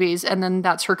Shrek movies, and then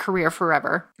that's her career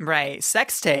forever. Right.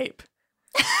 Sex Tape.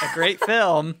 A great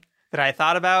film that I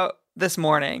thought about this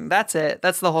morning. That's it.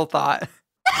 That's the whole thought.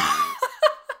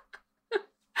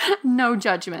 No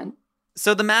judgment.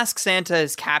 So the Masked Santa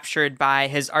is captured by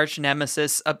his arch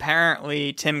nemesis,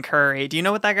 apparently Tim Curry. Do you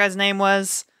know what that guy's name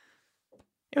was?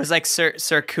 It was like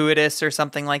Circuitous or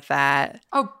something like that.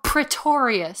 Oh,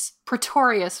 Pretorius.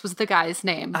 Pretorius was the guy's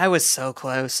name. I was so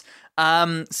close.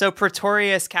 So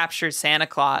Pretorius captures Santa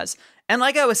Claus. And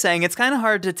like I was saying, it's kind of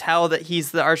hard to tell that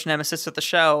he's the arch nemesis of the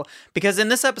show, because in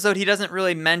this episode, he doesn't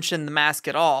really mention the mask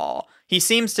at all. He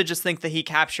seems to just think that he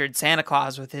captured Santa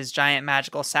Claus with his giant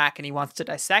magical sack and he wants to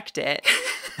dissect it.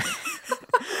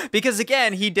 Because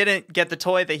again, he didn't get the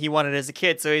toy that he wanted as a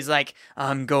kid. So he's like,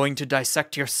 I'm going to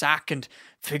dissect your sack and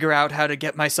figure out how to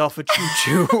get myself a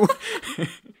choo-choo.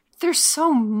 There's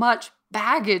so much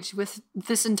baggage with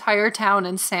this entire town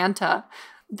and Santa.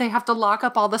 They have to lock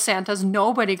up all the Santas.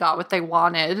 Nobody got what they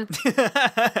wanted.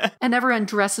 And everyone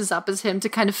dresses up as him to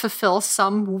kind of fulfill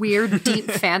some weird, deep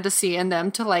fantasy in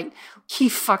them to like, he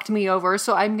fucked me over,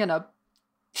 so I'm gonna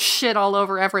shit all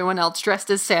over everyone else dressed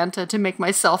as Santa to make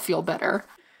myself feel better.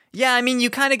 Yeah, I mean, you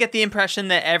kind of get the impression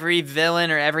that every villain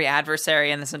or every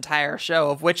adversary in this entire show,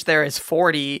 of which there is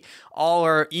 40, all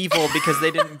are evil because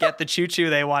they didn't get the choo-choo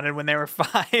they wanted when they were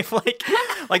 5.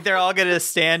 Like they're all going to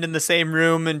stand in the same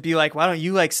room and be like, why don't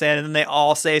you like Santa? And then they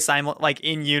all say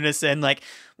in unison, like,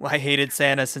 well, I hated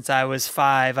Santa since I was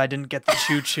 5. I didn't get the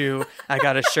choo-choo. I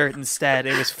got a shirt instead.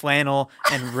 It was flannel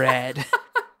and red.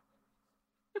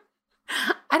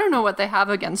 I don't know what they have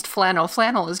against flannel.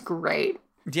 Flannel is great.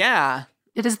 Yeah.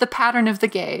 It is the pattern of the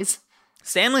gays.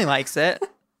 Stanley likes it.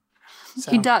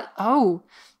 So. He does. Oh,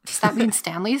 does that mean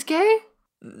Stanley's gay?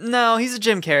 No, he's a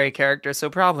Jim Carrey character, so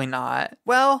probably not.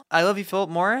 Well, I Love You, Philip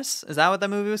Morris. Is that what that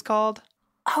movie was called?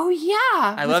 Oh,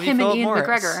 yeah. I Love You, Philip Morris.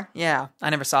 McGregor. Yeah, I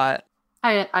never saw it.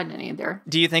 I didn't either.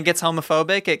 Do you think it's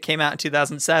homophobic? It came out in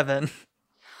 2007.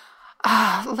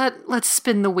 Let's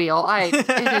spin the wheel.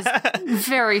 It is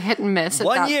very hit and miss. At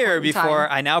 1 that year point in before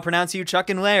time. I Now Pronounce You Chuck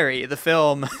and Larry, the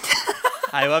film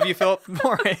I Love You, Philip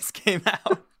Morris came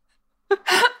out.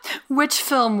 Which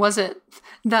film was it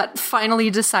that finally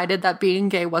decided that being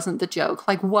gay wasn't the joke?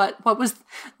 Like, what was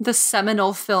the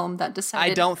seminal film that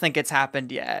decided? I don't think it's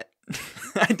happened yet.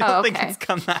 I don't think it's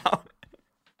come out.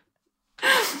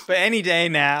 But any day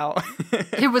now.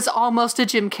 It was almost a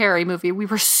Jim Carrey movie. We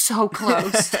were so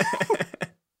close.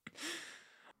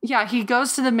 Yeah, he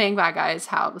goes to the main bad guy's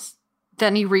house.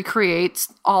 Then he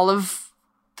recreates all of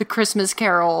the Christmas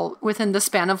Carol within the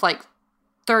span of like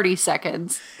 30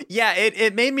 seconds. Yeah,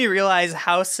 it made me realize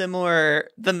how similar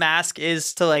The Mask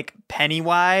is to like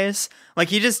Pennywise. Like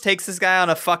he just takes this guy on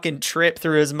a fucking trip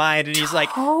through his mind and he's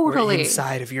like, we're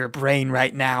inside of your brain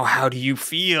right now. How do you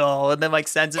feel? And then like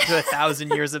sends it to 1,000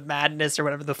 years of madness or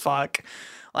whatever the fuck.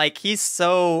 Like he's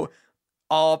so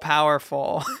all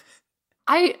powerful.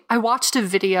 I watched a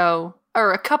video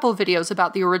or a couple videos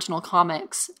about the original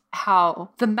comics, how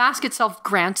the mask itself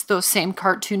grants those same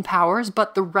cartoon powers,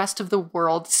 but the rest of the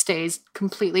world stays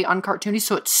completely uncartoony.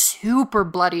 So it's super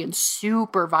bloody and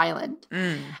super violent.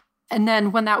 And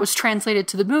then when that was translated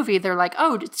to the movie, they're like,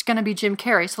 oh, it's going to be Jim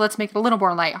Carrey, so let's make it a little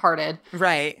more lighthearted.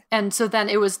 Right. And so then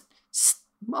it was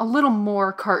a little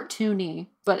more cartoony,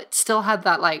 but it still had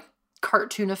that like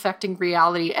cartoon affecting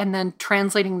reality. And then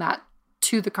translating that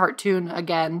to the cartoon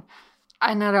again.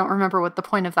 And I don't remember what the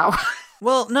point of that was.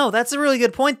 Well, no, that's a really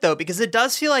good point, though, because it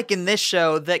does feel like in this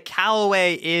show that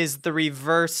Calloway is the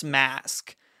reverse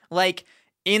Mask. Like,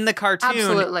 in the cartoon,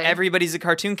 Absolutely. Everybody's a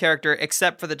cartoon character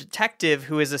except for the detective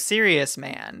who is a serious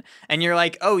man. And you're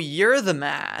like, oh, you're the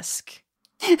Mask.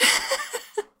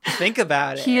 Think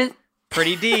about it.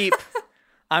 Pretty deep.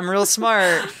 I'm real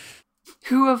smart.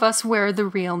 Who of us wear the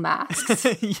real masks?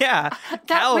 Yeah.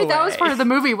 That was part of the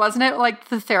movie, wasn't it? Like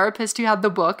the therapist who had the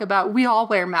book about we all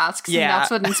wear masks. Yeah. And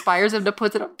that's what inspires him to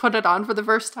put it on for the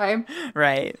first time.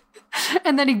 Right.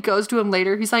 And then he goes to him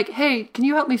later. He's like, hey, can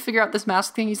you help me figure out this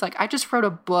mask thing? He's like, I just wrote a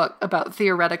book about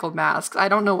theoretical masks. I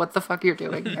don't know what the fuck you're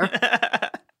doing here.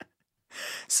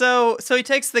 So he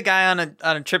takes the guy on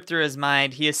a trip through his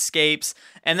mind. He escapes,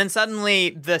 and then suddenly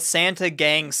the Santa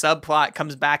gang subplot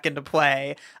comes back into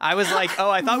play. I was like, oh,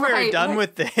 I thought we were done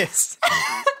with this.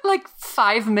 Like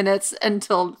 5 minutes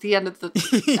until the end of the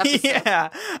episode. Yeah.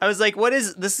 I was like,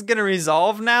 this is going to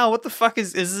resolve now? What the fuck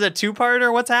is this a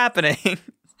two-parter? What's happening?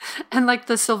 And like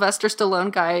the Sylvester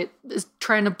Stallone guy is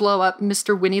trying to blow up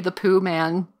Mr. Winnie the Pooh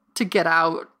man to get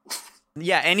out.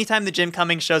 Yeah, anytime the Jim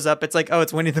Cummings shows up, it's like, oh,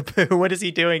 it's Winnie the Pooh. What is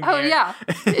he doing here? Oh, yeah.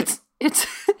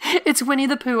 It's Winnie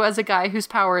the Pooh as a guy whose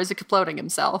power is exploding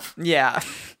himself. Yeah.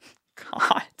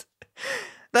 God.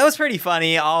 That was pretty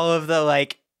funny. All of the,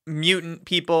 like, mutant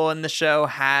people in the show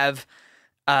have,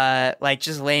 like,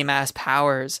 just lame-ass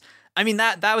powers. I mean,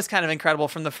 that was kind of incredible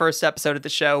from the first episode of the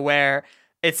show where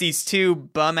it's these two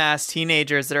bum-ass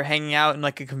teenagers that are hanging out in,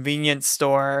 like, a convenience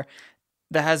store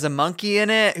that has a monkey in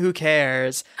it. Who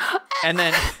cares? And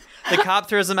then the cop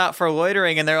throws them out for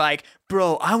loitering, and they're like,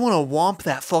 bro, I want to womp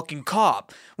that fucking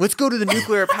cop. Let's go to the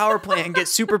nuclear power plant and get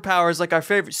superpowers like our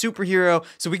favorite superhero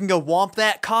so we can go womp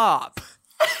that cop.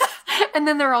 And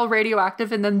then they're all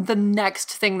radioactive, and then the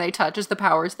next thing they touch is the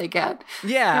powers they get.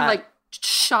 Yeah. They're like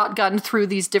shotgun through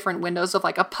these different windows of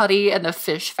like a putty and a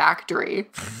fish factory.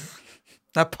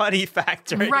 A putty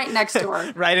factory. Right next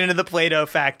door. Right into the Play-Doh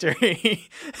factory.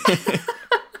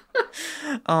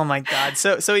 Oh my God.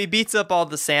 So he beats up all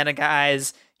the Santa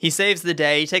guys. He saves the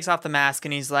day. He takes off the mask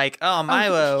and he's like, oh,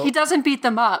 Milo. He doesn't beat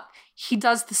them up. he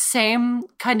does the same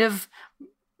kind of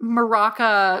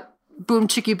maraca boom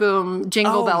chicky boom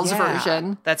jingle bells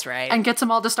version. That's right. And gets them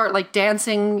all to start like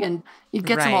dancing, and he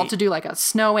gets them all to do like a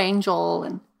snow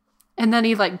angel, and then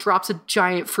he like drops a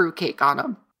giant fruitcake on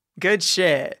them. Good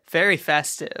shit. Very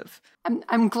festive.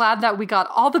 I'm glad that we got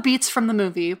all the beats from the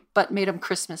movie, but made them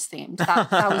Christmas themed.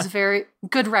 That was very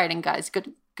good writing, guys.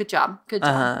 Good job. Good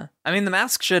job. I mean, The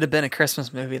Mask should have been a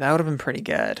Christmas movie. That would have been pretty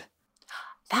good.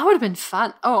 That would have been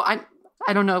fun. Oh,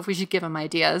 I don't know if we should give him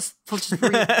ideas. We'll just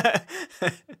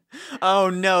Oh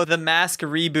no, The Mask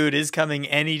reboot is coming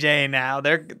any day now.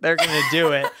 They're gonna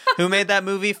do it. Who made that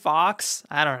movie? Fox?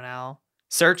 I don't know.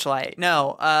 Searchlight?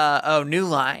 No. New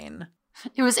Line.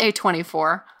 It was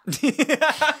A24.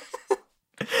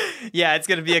 Yeah, it's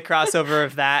gonna be a crossover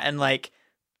of that and like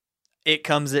It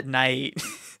Comes at Night,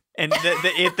 and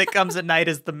the It That Comes at Night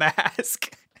is The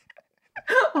Mask.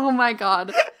 Oh my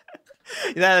god.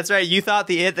 Yeah, that's right. You thought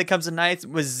the It That Comes at Night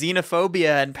was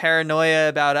xenophobia and paranoia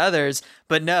about others,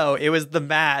 but no, it was The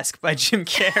Mask by Jim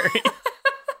Carrey.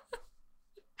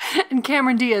 And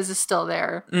Cameron Diaz is still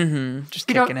there. Mm-hmm. Just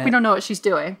we don't know what she's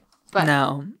doing. But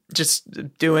no,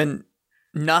 just doing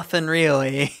nothing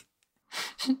really.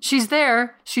 She's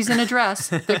there. She's in a dress.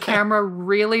 The camera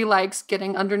really likes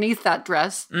getting underneath that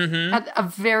dress at a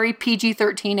very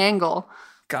PG-13 angle.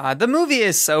 God, the movie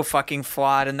is so fucking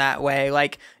flawed in that way.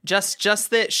 Like, just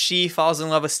that she falls in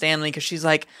love with Stanley because she's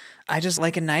like, I just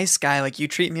like a nice guy. Like, you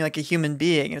treat me like a human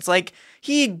being. And it's like,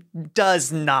 he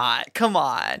does not. Come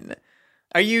on.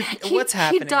 What's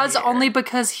happening? He does here? Only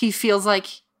because he feels like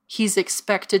he's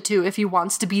expected to if he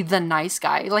wants to be the nice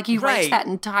guy. Like, he writes that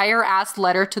entire ass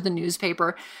letter to the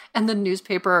newspaper, and the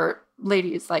newspaper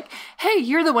lady is like, hey,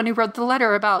 you're the one who wrote the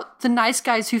letter about the nice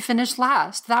guys who finished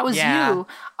last. That was you.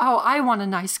 Oh, I want a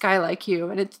nice guy like you.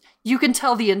 And you can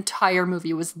tell the entire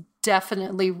movie was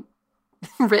definitely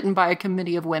written by a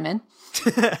committee of women.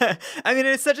 I mean,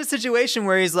 it's such a situation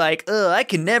where he's like, I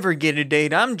can never get a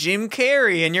date. I'm Jim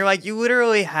Carrey. And you're like, you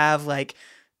literally have like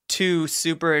two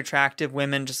super attractive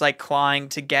women just like clawing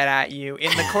to get at you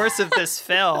in the course of this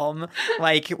film.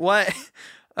 Like, what?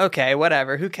 Okay,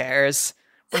 whatever. Who cares?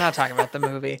 We're not talking about the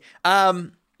movie.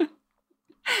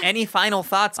 Any final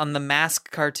thoughts on the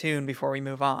Mask cartoon before we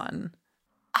move on?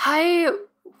 I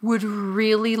would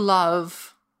really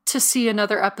love to see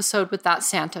another episode with that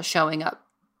Santa showing up,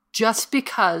 just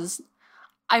because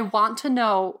I want to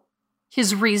know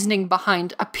his reasoning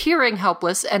behind appearing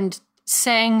helpless and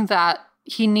saying that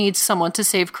he needs someone to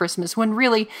save Christmas when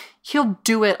really he'll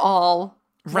do it all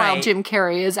while Jim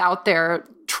Carrey is out there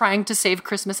trying to save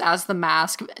Christmas as the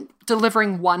Mask,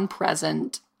 delivering one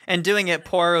present. And doing it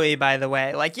poorly, by the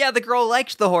way. Like, yeah, the girl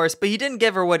liked the horse, but he didn't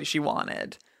give her what she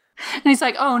wanted. And he's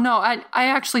like, oh no, I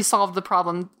actually solved the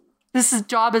problem. This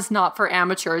job is not for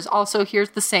amateurs. Also, here's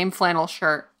the same flannel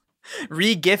shirt.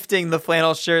 Re-gifting the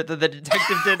flannel shirt that the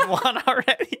detective didn't want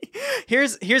already.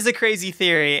 Here's a crazy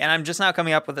theory, and I'm just now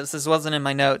coming up with this. This wasn't in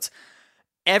my notes.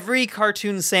 Every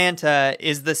cartoon Santa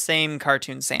is the same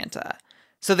cartoon Santa.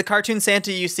 So the cartoon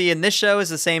Santa you see in this show is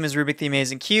the same as Rubik the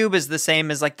Amazing Cube, is the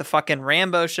same as like the fucking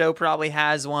Rambo show probably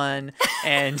has one.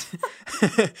 And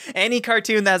any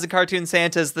cartoon that has a cartoon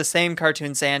Santa is the same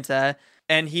cartoon Santa.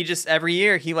 And he just, every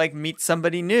year, he like meets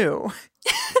somebody new.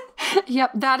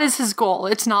 Yep, that is his goal.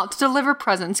 It's not to deliver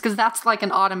presents, because that's like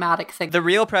an automatic thing. The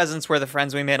real presents were the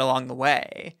friends we made along the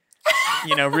way.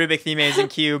 You know, Rubik the Amazing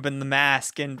Cube and The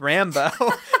Mask and Rambo.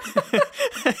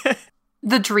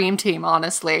 The dream team,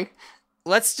 honestly.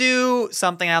 Let's do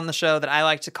something on the show that I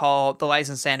like to call the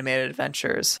licensed animated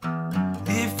adventures.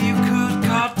 If you could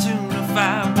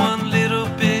cartoonify one little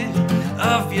bit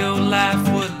of your life,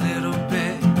 what little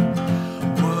bit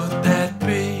would that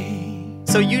be?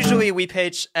 So usually we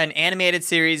pitch an animated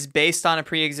series based on a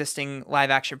pre-existing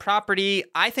live-action property.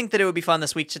 I think that it would be fun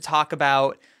this week to talk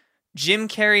about Jim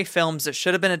Carrey films that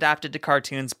should have been adapted to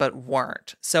cartoons but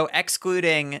weren't. So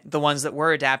excluding the ones that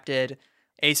were adapted,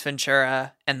 Ace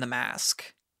Ventura, and The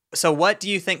Mask. So what do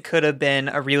you think could have been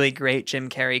a really great Jim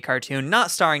Carrey cartoon,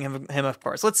 not starring him, of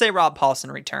course? Let's say Rob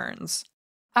Paulsen returns.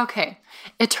 Okay.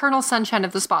 Eternal Sunshine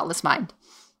of the Spotless Mind.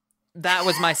 That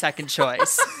was my second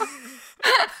choice.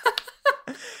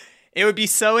 It would be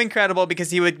so incredible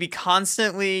because he would be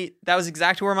constantly... That was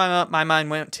exactly where my mind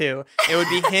went to. It would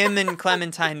be him and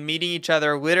Clementine meeting each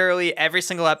other literally every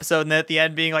single episode, and then at the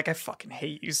end being like, I fucking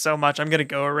hate you so much, I'm going to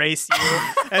go erase you.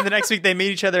 And the next week they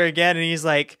meet each other again, and he's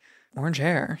like, orange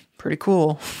hair, pretty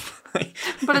cool.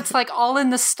 But it's like all in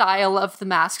the style of The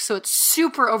Mask, so it's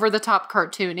super over-the-top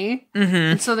cartoony. Mm-hmm.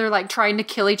 And so they're like trying to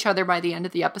kill each other by the end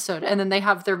of the episode, and then they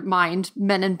have their mind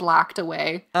Men in Blacked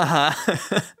away.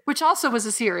 Uh-huh. Which also was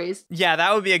a series. Yeah,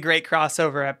 that would be a great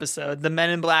crossover episode. The Men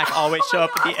in Black always show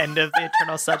up at the end of the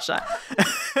Eternal Sunshine.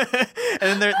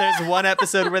 And then there's one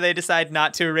episode where they decide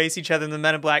not to erase each other, and the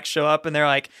Men in Black show up, and they're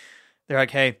like,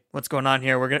 hey, what's going on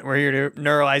here? We're here to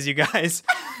neuralize you guys.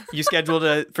 You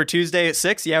scheduled for Tuesday at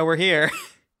 6? Yeah, we're here.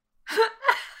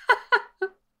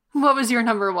 What was your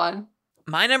number one?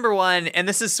 My number one, and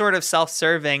this is sort of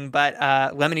self-serving, but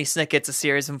Lemony Snicket's A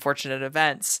Series of Unfortunate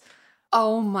Events.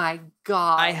 Oh my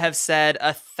God. I have said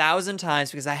 1,000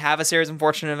 times, because I have a Series of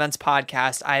Unfortunate Events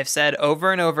podcast, I have said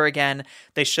over and over again,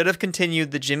 they should have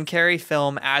continued the Jim Carrey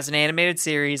film as an animated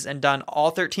series and done all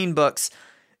 13 books.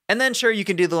 And then sure, you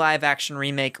can do the live action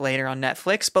remake later on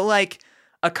Netflix, but like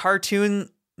a cartoon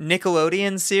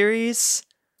Nickelodeon series,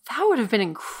 that would have been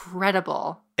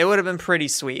incredible. It would have been pretty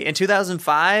sweet. In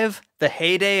 2005, the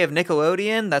heyday of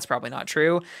Nickelodeon, that's probably not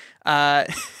true.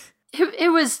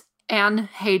 It was an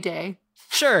heyday.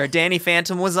 Sure, Danny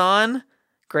Phantom was on.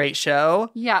 Great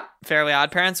show. Yeah. Fairly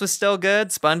Odd Parents was still good.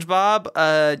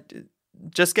 SpongeBob,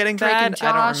 just getting Drake bad. and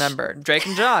Josh. I don't remember. Drake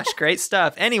and Josh, great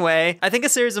stuff. Anyway, I think A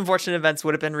Series of Unfortunate Events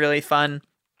would have been really fun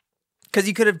because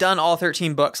you could have done all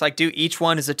 13 books. Like, do each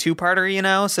one as a two-parter, you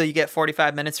know, so you get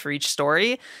 45 minutes for each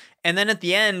story, and then at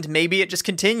the end, maybe it just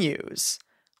continues.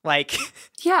 Like,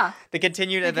 yeah, the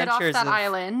continued they adventures get off that of,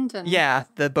 island. And... yeah,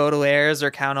 the Baudelaires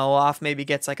or Count Olaf maybe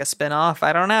gets like a spin-off.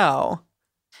 I don't know.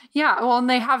 Yeah, well, and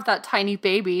they have that tiny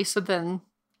baby, so then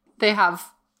they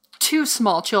have two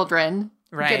small children.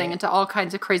 Right. Getting into all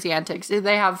kinds of crazy antics.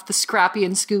 They have the Scrappy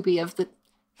and Scooby of the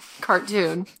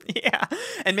cartoon. Yeah.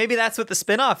 And maybe that's what the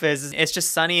spinoff is. It's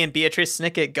just Sonny and Beatrice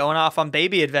Snicket going off on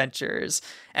baby adventures.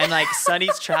 And like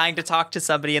Sonny's trying to talk to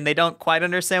somebody and they don't quite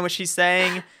understand what she's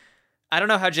saying. I don't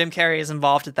know how Jim Carrey is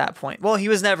involved at that point. Well, he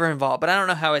was never involved, but I don't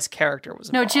know how his character was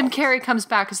involved. No, Jim Carrey comes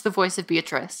back as the voice of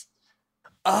Beatrice.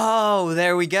 Oh,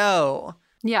 there we go.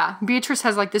 Yeah. Beatrice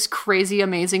has like this crazy,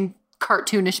 amazing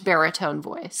cartoonish baritone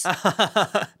voice.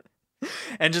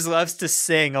 And just loves to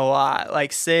sing a lot,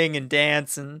 like sing and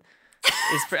dance. And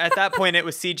at that point, it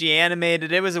was CG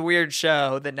animated. It was a weird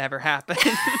show that never happened.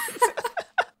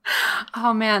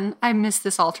 Oh, man, I miss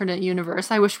this alternate universe.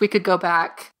 I wish we could go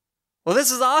back. Well,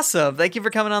 this is awesome. Thank you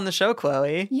for coming on the show,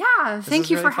 Chloe. Yeah,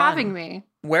 thank you for having me.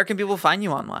 Where can people find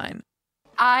you online?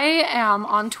 I am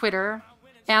on Twitter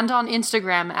and on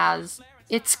Instagram as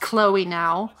It's Chloe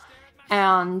Now.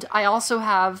 And I also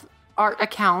have art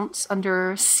accounts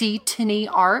under C Tinney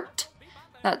Art.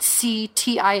 That's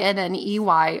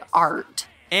CTINNEY Art.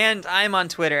 And I'm on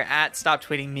Twitter at Stop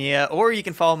Tweeting Mia, or you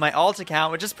can follow my alt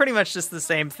account, which is pretty much just the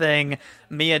same thing,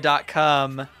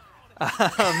 Mia.com.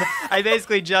 I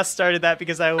basically just started that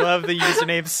because I love the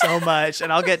username so much,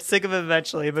 and I'll get sick of it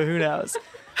eventually, but who knows.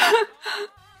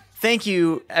 Thank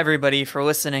you, everybody, for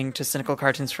listening to Cynical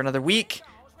Cartoons for another week.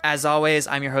 As always,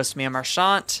 I'm your host, Mia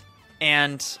Marchant.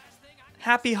 And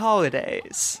happy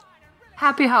holidays.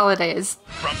 Happy holidays.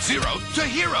 From zero to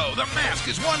hero, the Mask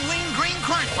is one lean green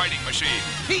crime-fighting machine.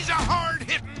 He's a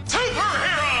hard-hitting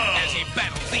superhero! As he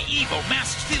battles the evil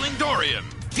mask-stealing Dorian.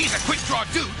 He's a quick-draw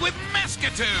dude with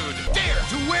maskitude. Dare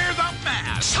to wear the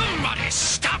mask. Somebody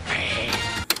stop me!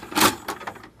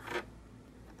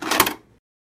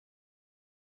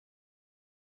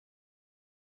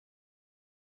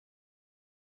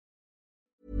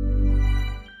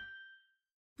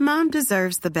 Mom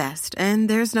deserves the best, and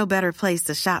there's no better place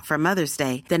to shop for Mother's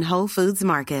Day than Whole Foods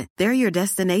Market. They're your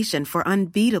destination for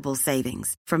unbeatable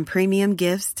savings, from premium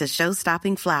gifts to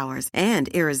show-stopping flowers and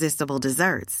irresistible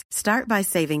desserts. Start by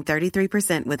saving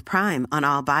 33% with Prime on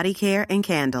all body care and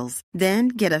candles. Then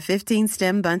get a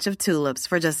 15-stem bunch of tulips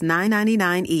for just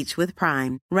 $9.99 each with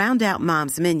Prime. Round out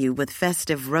Mom's menu with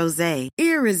festive rosé,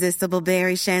 irresistible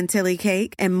berry chantilly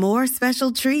cake, and more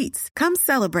special treats. Come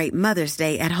celebrate Mother's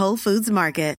Day at Whole Foods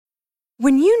Market.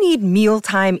 When you need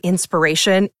mealtime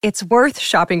inspiration, it's worth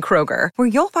shopping Kroger, where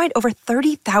you'll find over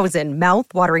 30,000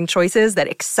 mouth-watering choices that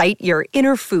excite your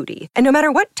inner foodie. And no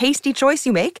matter what tasty choice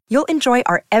you make, you'll enjoy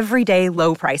our everyday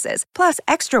low prices, plus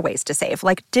extra ways to save,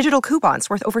 like digital coupons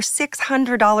worth over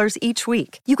 $600 each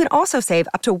week. You can also save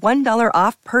up to $1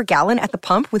 off per gallon at the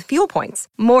pump with fuel points.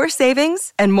 More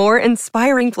savings and more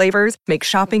inspiring flavors make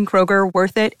shopping Kroger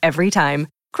worth it every time.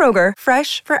 Kroger,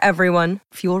 fresh for everyone.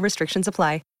 Fuel restrictions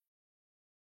apply.